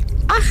chrí.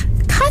 Ach,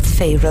 cad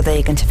fé rud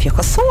éigen te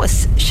fiocha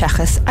sós,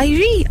 seachas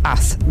airí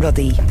as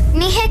rudaí.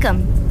 Ní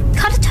hiigem,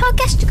 cad atá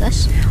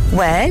geisteagat?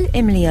 Well,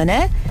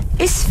 Imlíana,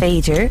 Is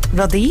féidir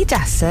rudaí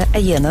deasa a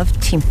dhéanamh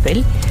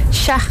timpeall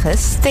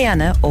seachas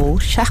déana ó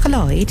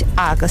seachalaid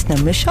agus na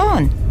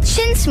Seán.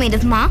 Sin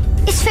smaoinemh ma.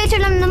 Is féidir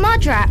lem na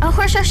madra a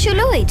chuir se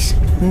siúlóid.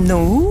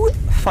 No,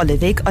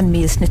 followig an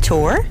míos na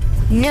tóir.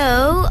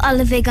 No,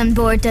 olivig an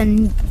board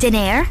an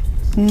dinéir.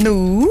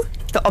 No,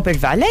 the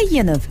obervale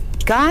dhéanamh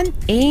gan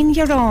ein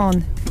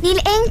jarán.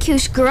 Níl ein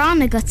cúis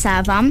grán a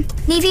gutsa bham.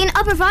 Ní bhíon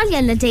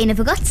obervalia le déanamh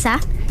a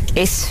gutsa.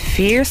 Is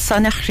fear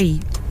san a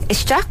chrí.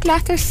 Is Jack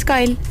letter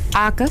skyl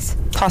agus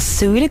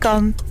pasúla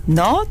gam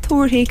ná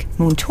túrthaigh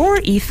mún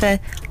tóir ife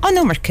an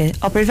nummerce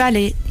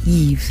obervale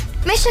Yves.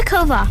 Misha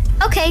Kova.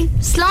 Okay,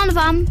 slán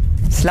bham.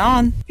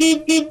 Slán.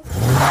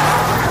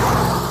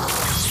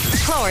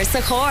 Chlár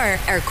sa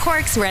chóir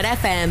Cork's Red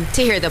FM.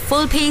 To hear the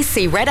full piece,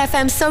 see Red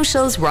FM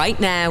socials right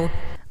now.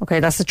 Okay,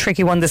 that's a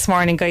tricky one this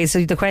morning, guys.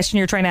 So the question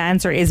you're trying to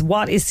answer is,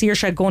 what is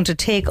Saoirse going to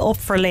take up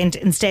for Lent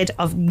instead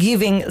of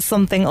giving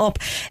something up?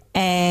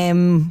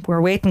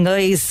 We're waiting,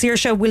 guys.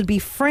 Saoirse will be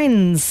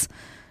friends.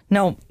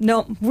 No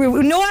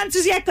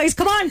answers yet, guys.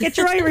 Come on, get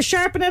your Irish,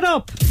 sharpen it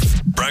up.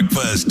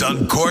 Breakfast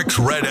on Cork's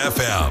Red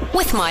FM.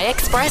 With My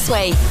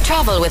Expressway.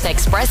 Travel with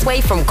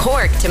Expressway from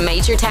Cork to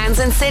major towns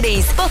and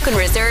cities. Book and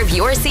reserve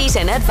your seat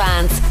in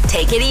advance.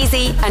 Take it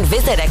easy and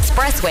visit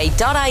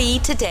expressway.ie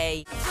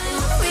today.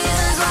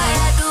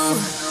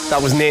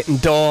 That was Nathan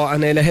Daw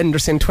and Ella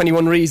Henderson,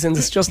 21 Reasons.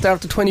 It's just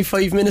after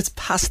 25 minutes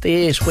past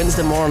 8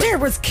 Wednesday morning. There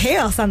was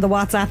chaos on the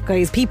WhatsApp,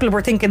 guys. People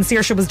were thinking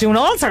Saoirse was doing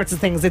all sorts of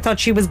things. They thought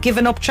she was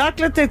giving up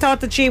chocolate. They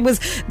thought that she was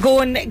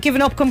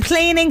giving up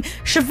complaining.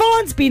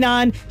 Siobhan's been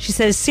on. She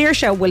says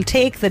Saoirse will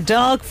take the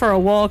dog for a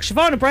walk.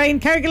 Siobhan O'Brien,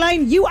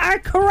 Carrigaline, you are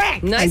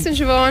correct. Nice and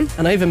Siobhan.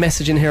 And I have a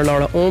message in here,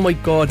 Laura. Oh my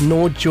God,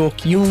 no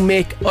joke. You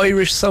make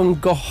Irish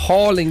sound go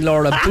hauling,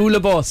 Laura.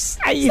 Boolabus.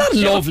 Is that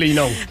lovely,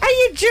 no? Are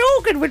you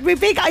joking with me?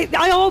 Big?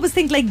 I always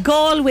think like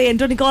Galway and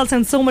Donegal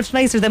sound so much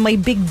nicer than my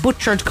big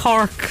butchered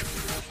Cork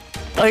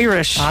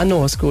Irish. Ah,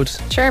 no, it's good.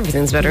 Sure,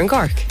 everything's better in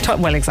Cork.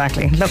 Well,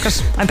 exactly. Look,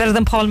 I'm better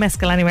than Paul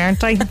Mescal anyway,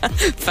 aren't I?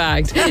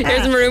 Fact.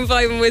 Here's Maroon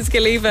 5 and Wiz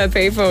Khalifa,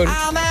 payphone.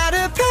 I'm at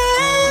a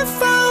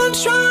payphone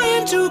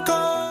trying to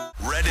call.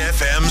 Red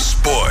FM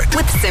Sport.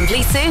 With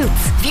Simply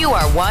Suits. View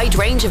our wide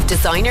range of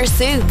designer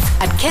suits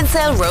at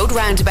Kinsale Road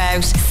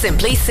Roundabout.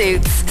 Simply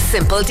Suits.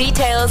 Simple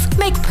details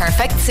make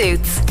perfect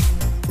suits.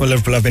 Well,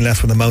 Liverpool have been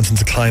left with the mountains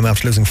to climb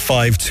after losing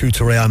 5-2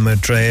 to Real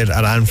Madrid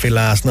at Anfield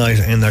last night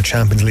in their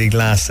Champions League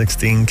last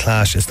 16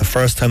 clash. It's the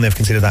first time they've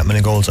conceded that many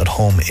goals at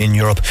home in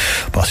Europe.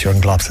 Boss Jurgen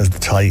Klopp says the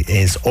tie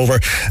is over.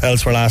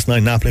 Elsewhere last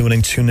night, Napoli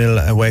winning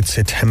 2-0 away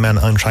to 10-man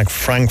Eintracht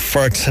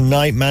Frankfurt.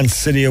 Tonight, Man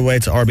City away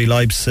to RB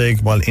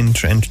Leipzig, while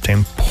Inter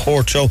entertain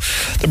Porto.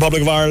 The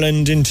Republic of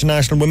Ireland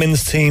international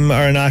women's team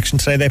are in action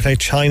today. They play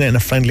China in a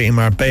friendly in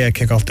Marbella.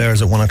 Kick-off there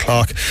is at 1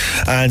 o'clock.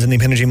 And in the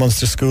Pinergy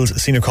Munster Schools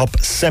Senior Cup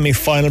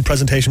semi-final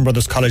presentation,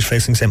 Brothers College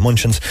facing St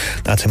Munchin's.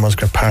 That's in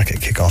Musgrave Park.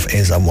 Kick-off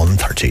is at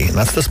 1:30. And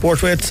that's the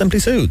sport with Simply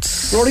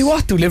Suits. Rory,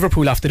 what do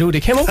Liverpool have to do? They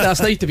came out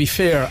last night, to be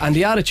fair, and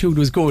the attitude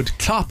was good.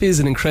 Klopp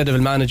is an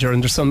incredible manager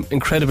and there's some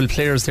incredible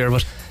players there,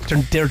 but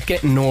they're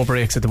getting no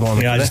breaks at the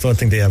moment. Yeah, I just don't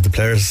think they have the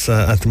players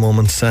at the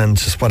moment, and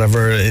just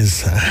whatever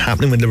is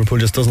happening with Liverpool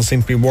just doesn't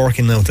seem to be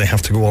working now. They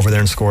have to go over there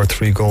and score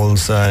 3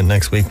 goals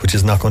next week, which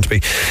is not going to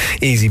be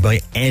easy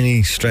by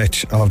any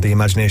stretch of the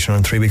imagination, or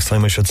in 3 weeks'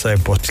 time I should say.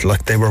 But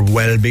look, they were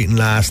well beaten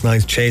last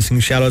night, chasing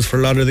shadows for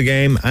a lot of the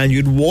game, and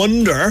you'd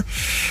wonder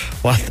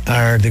what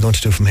are they going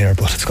to do from here.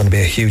 But it's going to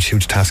be a huge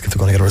task if they're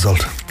going to get a result.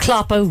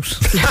 Klopp out.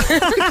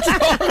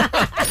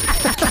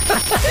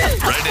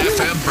 Red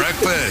FM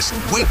Breakfast,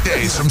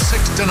 weekdays from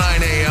 6 to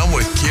 9 a.m.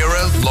 with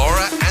Ciara,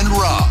 Laura and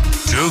Rob.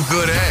 2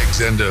 good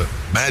eggs and a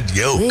mad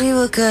yolk. We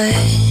were good,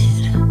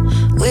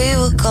 we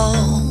were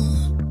gold.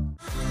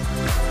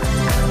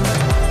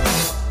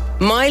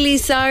 Miley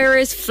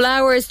Cyrus,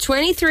 Flowers,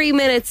 23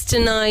 minutes to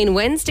 9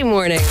 Wednesday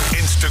morning.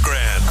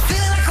 Instagrand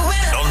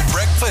on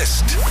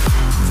Breakfast.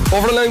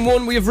 Over to line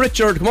 1 we have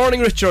Richard. Good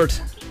morning, Richard.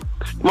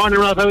 Morning,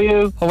 Rob. How are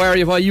you? How are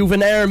you, boy? You've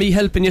an army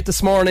helping you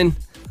this morning.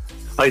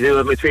 I do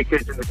have my 3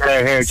 kids in the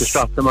car here. Just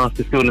dropped them off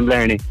to school in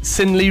Blarney.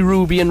 Sinley,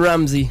 Ruby and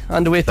Ramsey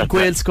on the way to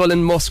Gaelscoil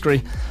and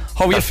Musgrave.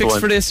 How are you fixed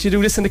for this? You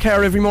do this in the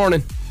car every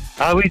morning?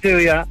 We do,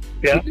 yeah.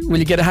 Will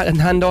you get a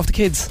hand off the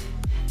kids?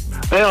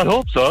 I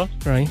hope so.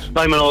 Right.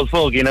 I'm an old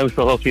fogey now,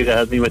 so hopefully they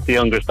help me with the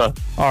younger stuff.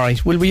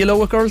 Alright, will we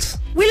allow it, girls?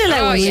 We'll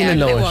allow it. We'll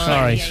allow it.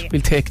 Alright,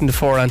 we'll take in the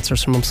 4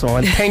 answers from them. So,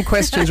 and 10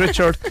 questions,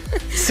 Richard.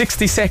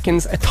 60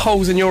 seconds,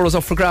 €1,000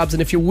 up for grabs,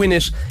 and if you win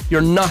it,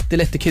 you're not to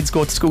let the kids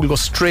go to school, go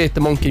straight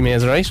the monkey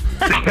maze, right?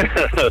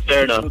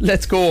 Fair enough.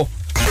 Let's go. 5,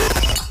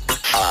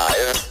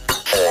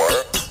 4,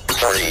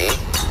 3,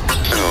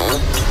 2,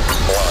 1.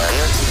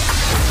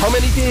 How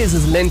many days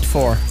is Lent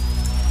for?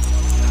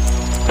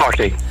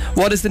 40.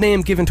 What is the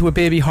name given to a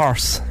baby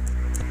horse?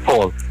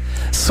 Paul.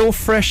 So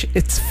fresh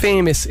it's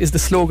famous is the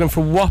slogan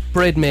for what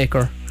bread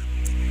maker?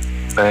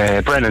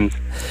 Brennan's.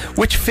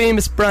 Which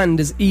famous brand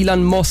is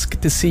Elon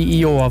Musk the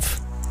CEO of?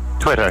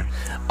 Twitter.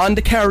 On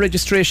the car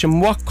registration,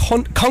 what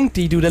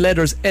county do the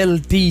letters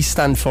LD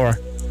stand for?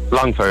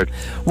 Longford.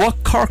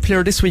 What Cork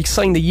player this week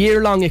signed a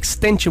year-long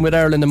extension with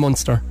Ireland and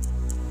Munster?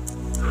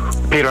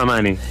 Peter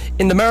O'Mahony.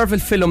 In the Marvel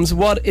films,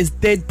 what is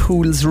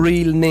Deadpool's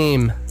real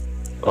name?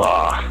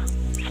 Oh.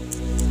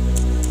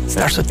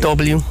 Starts with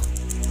W.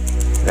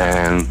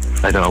 I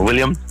don't know,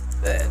 William.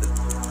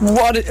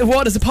 What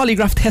is a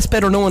polygraph test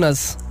better known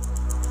as?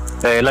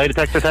 Lie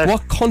detector test.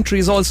 What country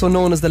is also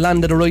known as the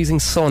land of the rising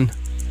sun?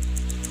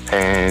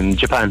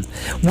 Japan.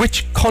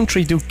 Which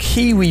country do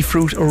kiwi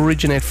fruit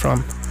originate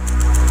from?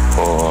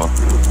 Oh.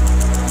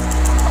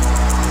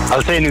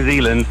 I'll say New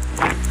Zealand.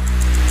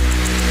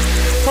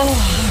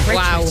 Oh,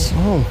 wow.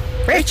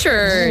 Oh.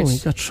 Richard, you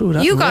got through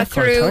that. You in got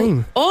record through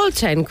time. all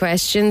 10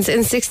 questions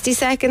in 60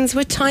 seconds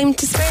with time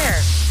to spare.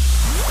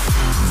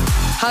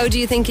 How do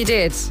you think you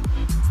did?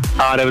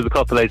 There was a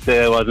couple I'd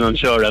say I wasn't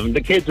unsure of. And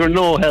the kids were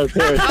no help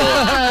here, so they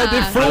I'll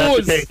have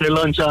froze. to take their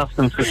lunch off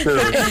them for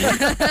sure.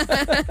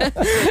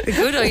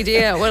 Good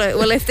idea.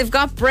 Well, if they've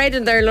got bread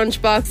in their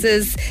lunch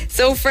boxes,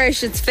 so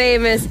fresh it's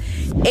famous,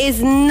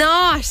 is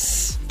not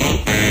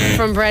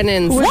from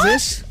Brennan's. Who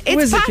is it? Who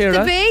It's is it, Pat the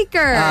Ciara?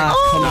 Baker.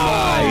 Come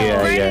on.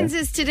 Yeah, Brennan's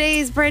is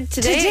today's bread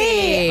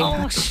today.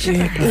 Oh,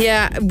 shit.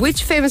 Yeah,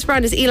 which famous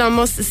brand is Elon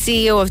Musk the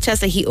CEO of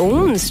Tesla? He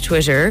owns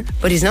Twitter,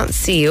 but he's not the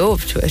CEO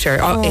of Twitter.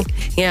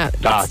 Yeah,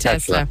 it's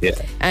Tesla. Yeah.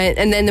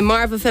 And then the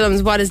Marvel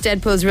films, what is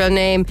Deadpool's real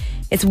name?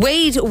 It's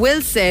Wade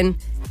Wilson.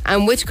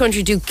 And which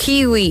country do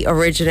kiwi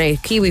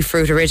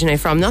fruit originate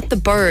from? Not the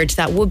bird,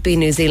 that would be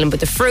New Zealand, but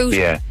the fruit,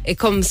 it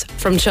comes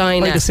from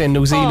China. I just say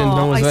New Zealand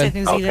now as I well. said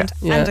New Zealand,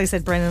 and I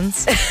said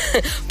Brennan's.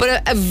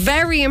 But a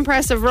very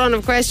impressive run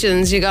of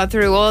questions. You got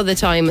through all the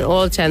time and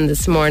all 10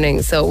 this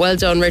morning. So well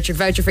done, Richard.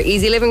 Voucher for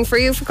Easy Living for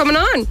you for coming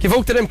on. Give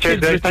out to them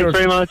kids, Cheers, Richard. thanks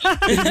very much. It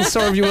didn't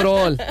serve you at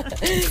all.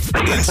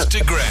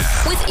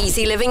 Instagram. With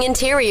Easy Living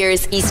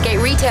Interiors, Eastgate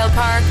Retail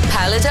Park,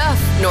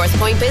 Paladuff, North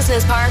Point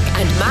Business Park,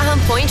 and Mahon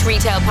Point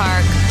Retail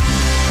Park.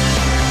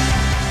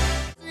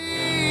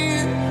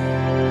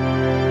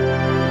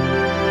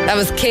 That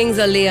was Kings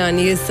of Leon,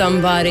 Use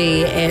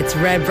Somebody. It's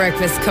Red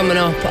Breakfast coming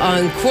up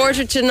on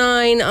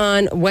 9:15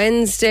 on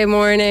Wednesday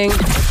morning.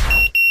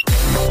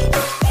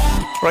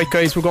 Right,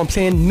 guys, we're going to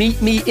play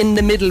Meet Me in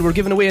the Middle. We're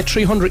giving away a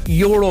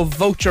 €300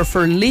 voucher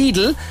for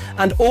Lidl.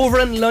 And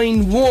over in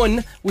line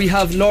 1, we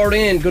have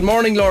Lorraine. Good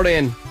morning,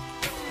 Lorraine.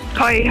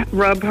 Hi,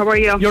 Rob. How are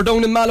you? You're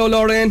down in Mallow,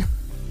 Lorraine.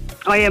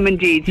 I am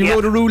indeed. You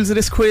know the rules of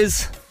this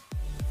quiz?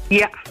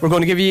 Yeah. We're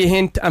going to give you a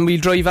hint and we'll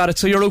drive at it.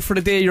 So you're out for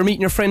the day, you're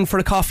meeting your friend for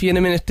a coffee in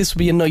a minute. This would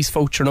be a nice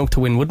voucher now to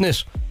win, wouldn't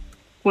it?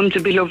 Wouldn't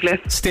it be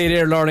lovely? Stay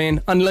there,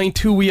 Lorraine. On line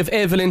 2, we have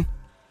Evelyn.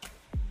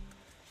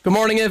 Good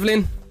morning,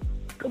 Evelyn.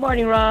 Good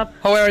morning, Rob.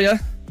 How are you?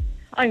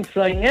 I'm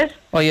flying it.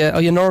 Are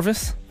you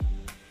nervous?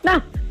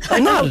 No.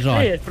 Not at all.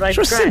 It's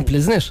just simple,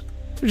 isn't it?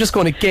 We're just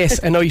going to guess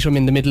an item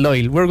in the middle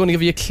aisle. We're going to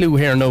give you a clue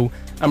here now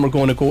and we're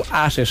going to go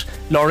at it.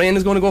 Lorraine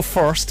is going to go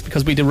first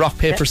because we did rock,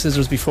 paper,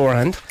 scissors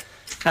beforehand.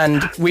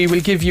 And we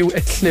will give you a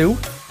clue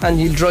and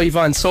you'll drive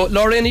on. So,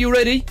 Lorraine, are you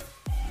ready?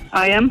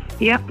 I am,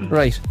 yeah.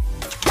 Right.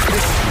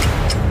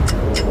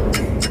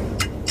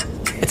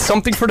 It's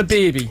something for the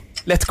baby.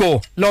 Let's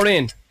go.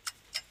 Lorraine.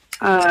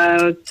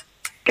 Can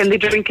they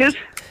drink it?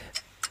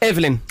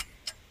 Evelyn.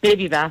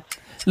 Baby bath.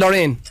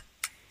 Lorraine.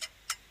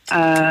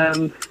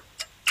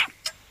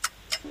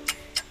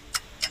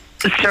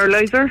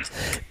 Sterilizer.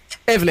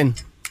 Evelyn.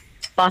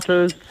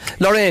 Bottles.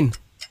 Lorraine.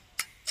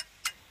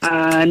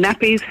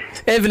 Nappies.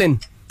 Evelyn.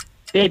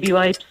 Baby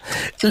wipes.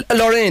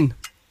 Lorraine.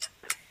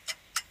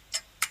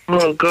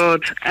 Oh,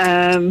 God.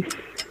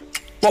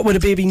 What would a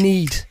baby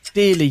need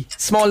daily?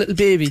 Small little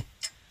baby.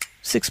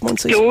 6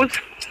 months. Clothes.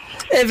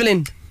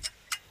 Evelyn.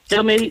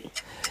 Dummy.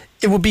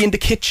 It would be in the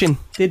kitchen.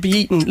 They'd be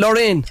eating.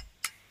 Lorraine.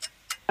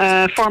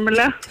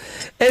 Formula.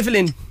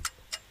 Evelyn.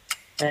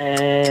 Food.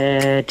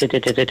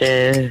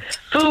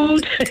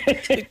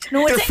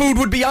 No, Their food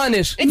would be on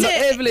it. It's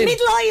Evelyn.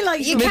 middle aisle,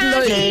 like You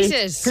can't eat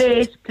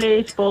it.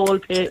 Plate, bowl,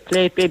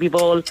 plate, baby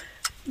bowl.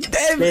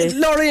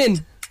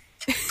 Lorraine.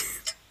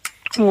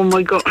 Oh,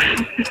 my God.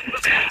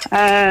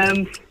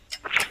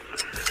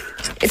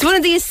 It's one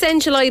of the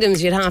essential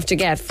items you'd have to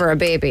get for a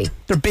baby.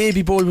 Their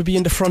baby bowl would be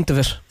in the front of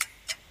it.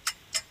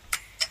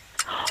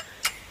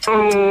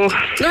 Oh.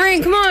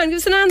 Lorraine, come on, give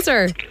us an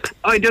answer.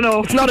 I don't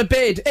know. It's not a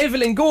bed.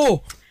 Evelyn,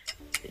 go.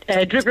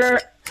 Dribbler.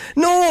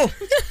 No.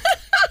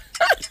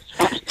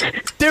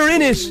 They're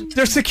in it.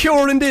 They're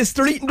secure in this.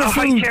 They're eating their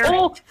food.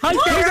 Oh, high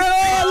chair.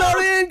 Oh,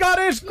 Lorraine got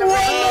it. Go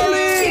on,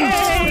 Lorraine.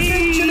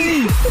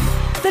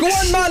 Go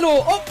on, Mallow.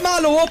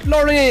 Up,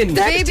 Lorraine. The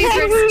baby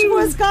text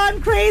was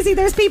gone crazy.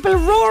 There's people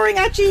roaring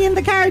at you in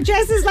the car.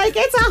 Jess is like,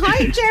 it's a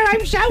high chair.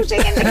 I'm shouting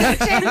in the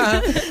kitchen.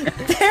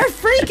 They're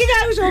freaking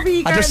out over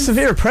you There's girls.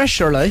 severe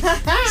pressure, like.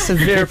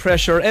 Severe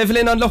pressure.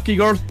 Evelyn, unlucky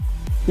girl.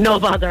 No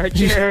bother.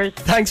 Cheers.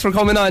 Thanks for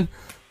coming on.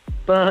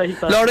 Bye.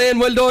 Lorraine,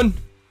 well done.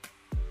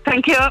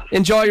 Thank you.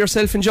 Enjoy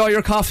yourself. Enjoy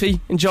your coffee.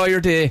 Enjoy your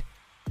day.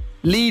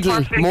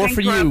 Lidl, Perfect, more thanks,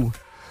 for you.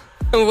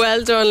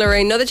 Well done,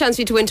 Lorraine. Another chance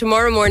for you to win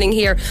tomorrow morning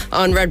here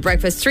on Red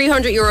Breakfast.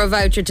 €300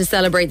 voucher to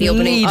celebrate the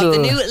opening of the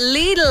new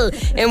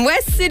Lidl in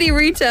West City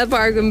Retail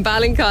Park in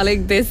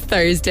Ballincollig this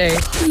Thursday.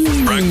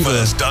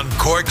 Breakfast on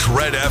Cork's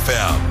Red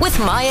FM. With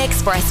My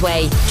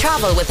Expressway.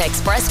 Travel with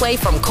Expressway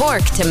from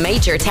Cork to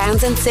major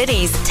towns and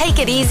cities. Take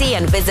it easy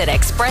and visit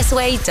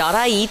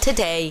expressway.ie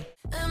today.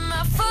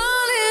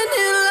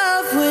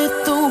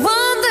 With the one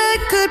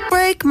that could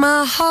break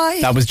my heart.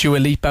 That was Dua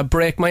Lipa,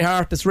 Break My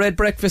Heart. This Red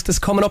Breakfast is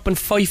coming up in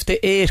 5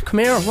 to 8. Come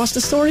here, what's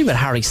the story with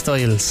Harry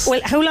Styles? Well,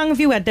 how long have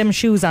you had them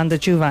shoes on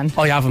that you've on?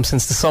 I have them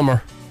since the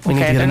summer. We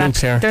need to get a new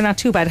pair. They're not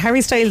too bad.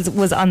 Harry Styles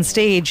was on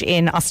stage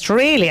in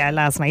Australia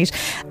last night,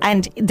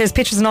 and there's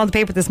pictures in all the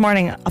paper this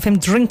morning of him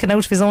drinking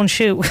out of his own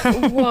shoe.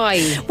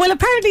 Why? Well,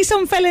 apparently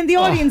some fella in the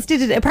audience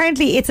did it.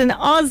 Apparently it's an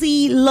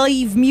Aussie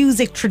live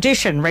music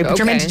tradition, right? But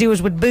you're meant to do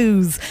it with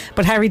booze,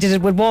 but Harry did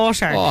it with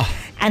water.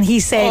 And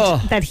he said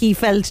that he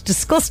felt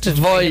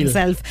disgusted by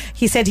himself.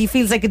 He said he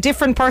feels like a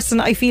different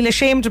person. I feel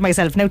ashamed of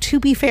myself. Now, to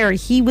be fair,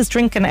 he was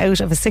drinking out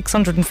of a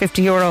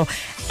 €650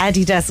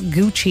 Adidas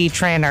Gucci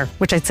trainer,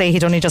 which I'd say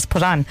he'd only just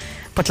put on.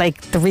 But like,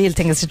 the real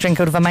thing is to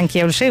drink out of a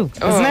manky old shoe,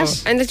 isn't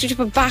it? And did you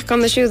put back on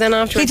the shoe then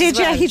afterwards? He did,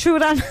 yeah. He threw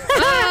it on. He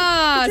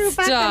threw it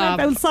back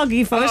stop. on a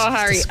soggy foot. Oh,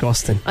 Harry.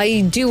 Disgusting.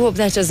 I do hope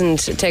that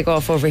doesn't take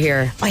off over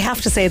here. I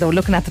have to say, though,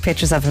 looking at the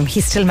pictures of him,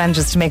 he still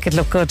manages to make it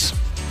look good.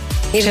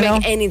 He'd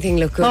make anything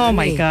look good. Oh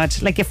my God.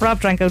 Like, if Rob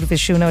drank out of his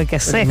shoe now, I'd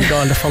get sick. With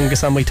all the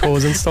fungus on my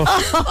toes and stuff.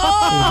 It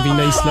would be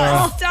nice,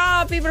 Laura.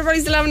 Stop. People are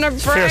probably still having their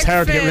breakfast. It's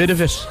hard to get rid of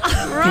it.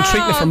 I've been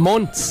treating it for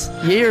months,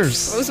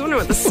 years. I was wondering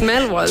what the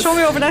smell was. Throw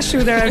me over that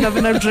shoe there and have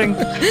another drink.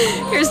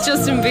 Here's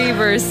Justin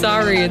Bieber.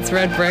 Sorry, it's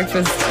Red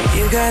Breakfast.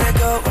 You gotta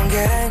go and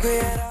get angry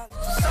at all.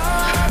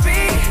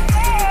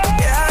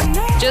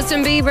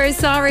 Justin Bieber,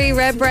 Sorry,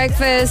 Red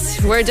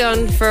Breakfast. We're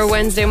done for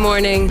Wednesday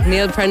morning.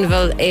 Neil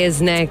Prendeville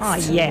is next. Oh,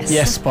 yes.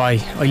 Yes, bye.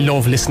 I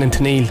love listening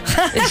to Neil.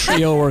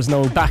 3 hours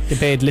now, back to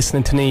bed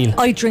listening to Neil.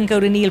 I drink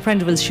out of Neil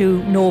Prendeville's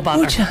shoe, no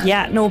bother.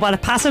 Yeah, no bother.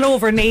 Pass it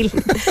over, Neil.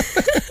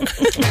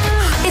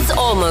 It's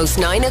almost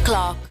 9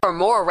 o'clock. For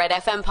more Red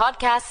FM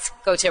podcasts,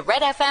 go to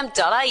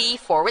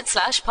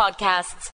redfm.ie/podcasts.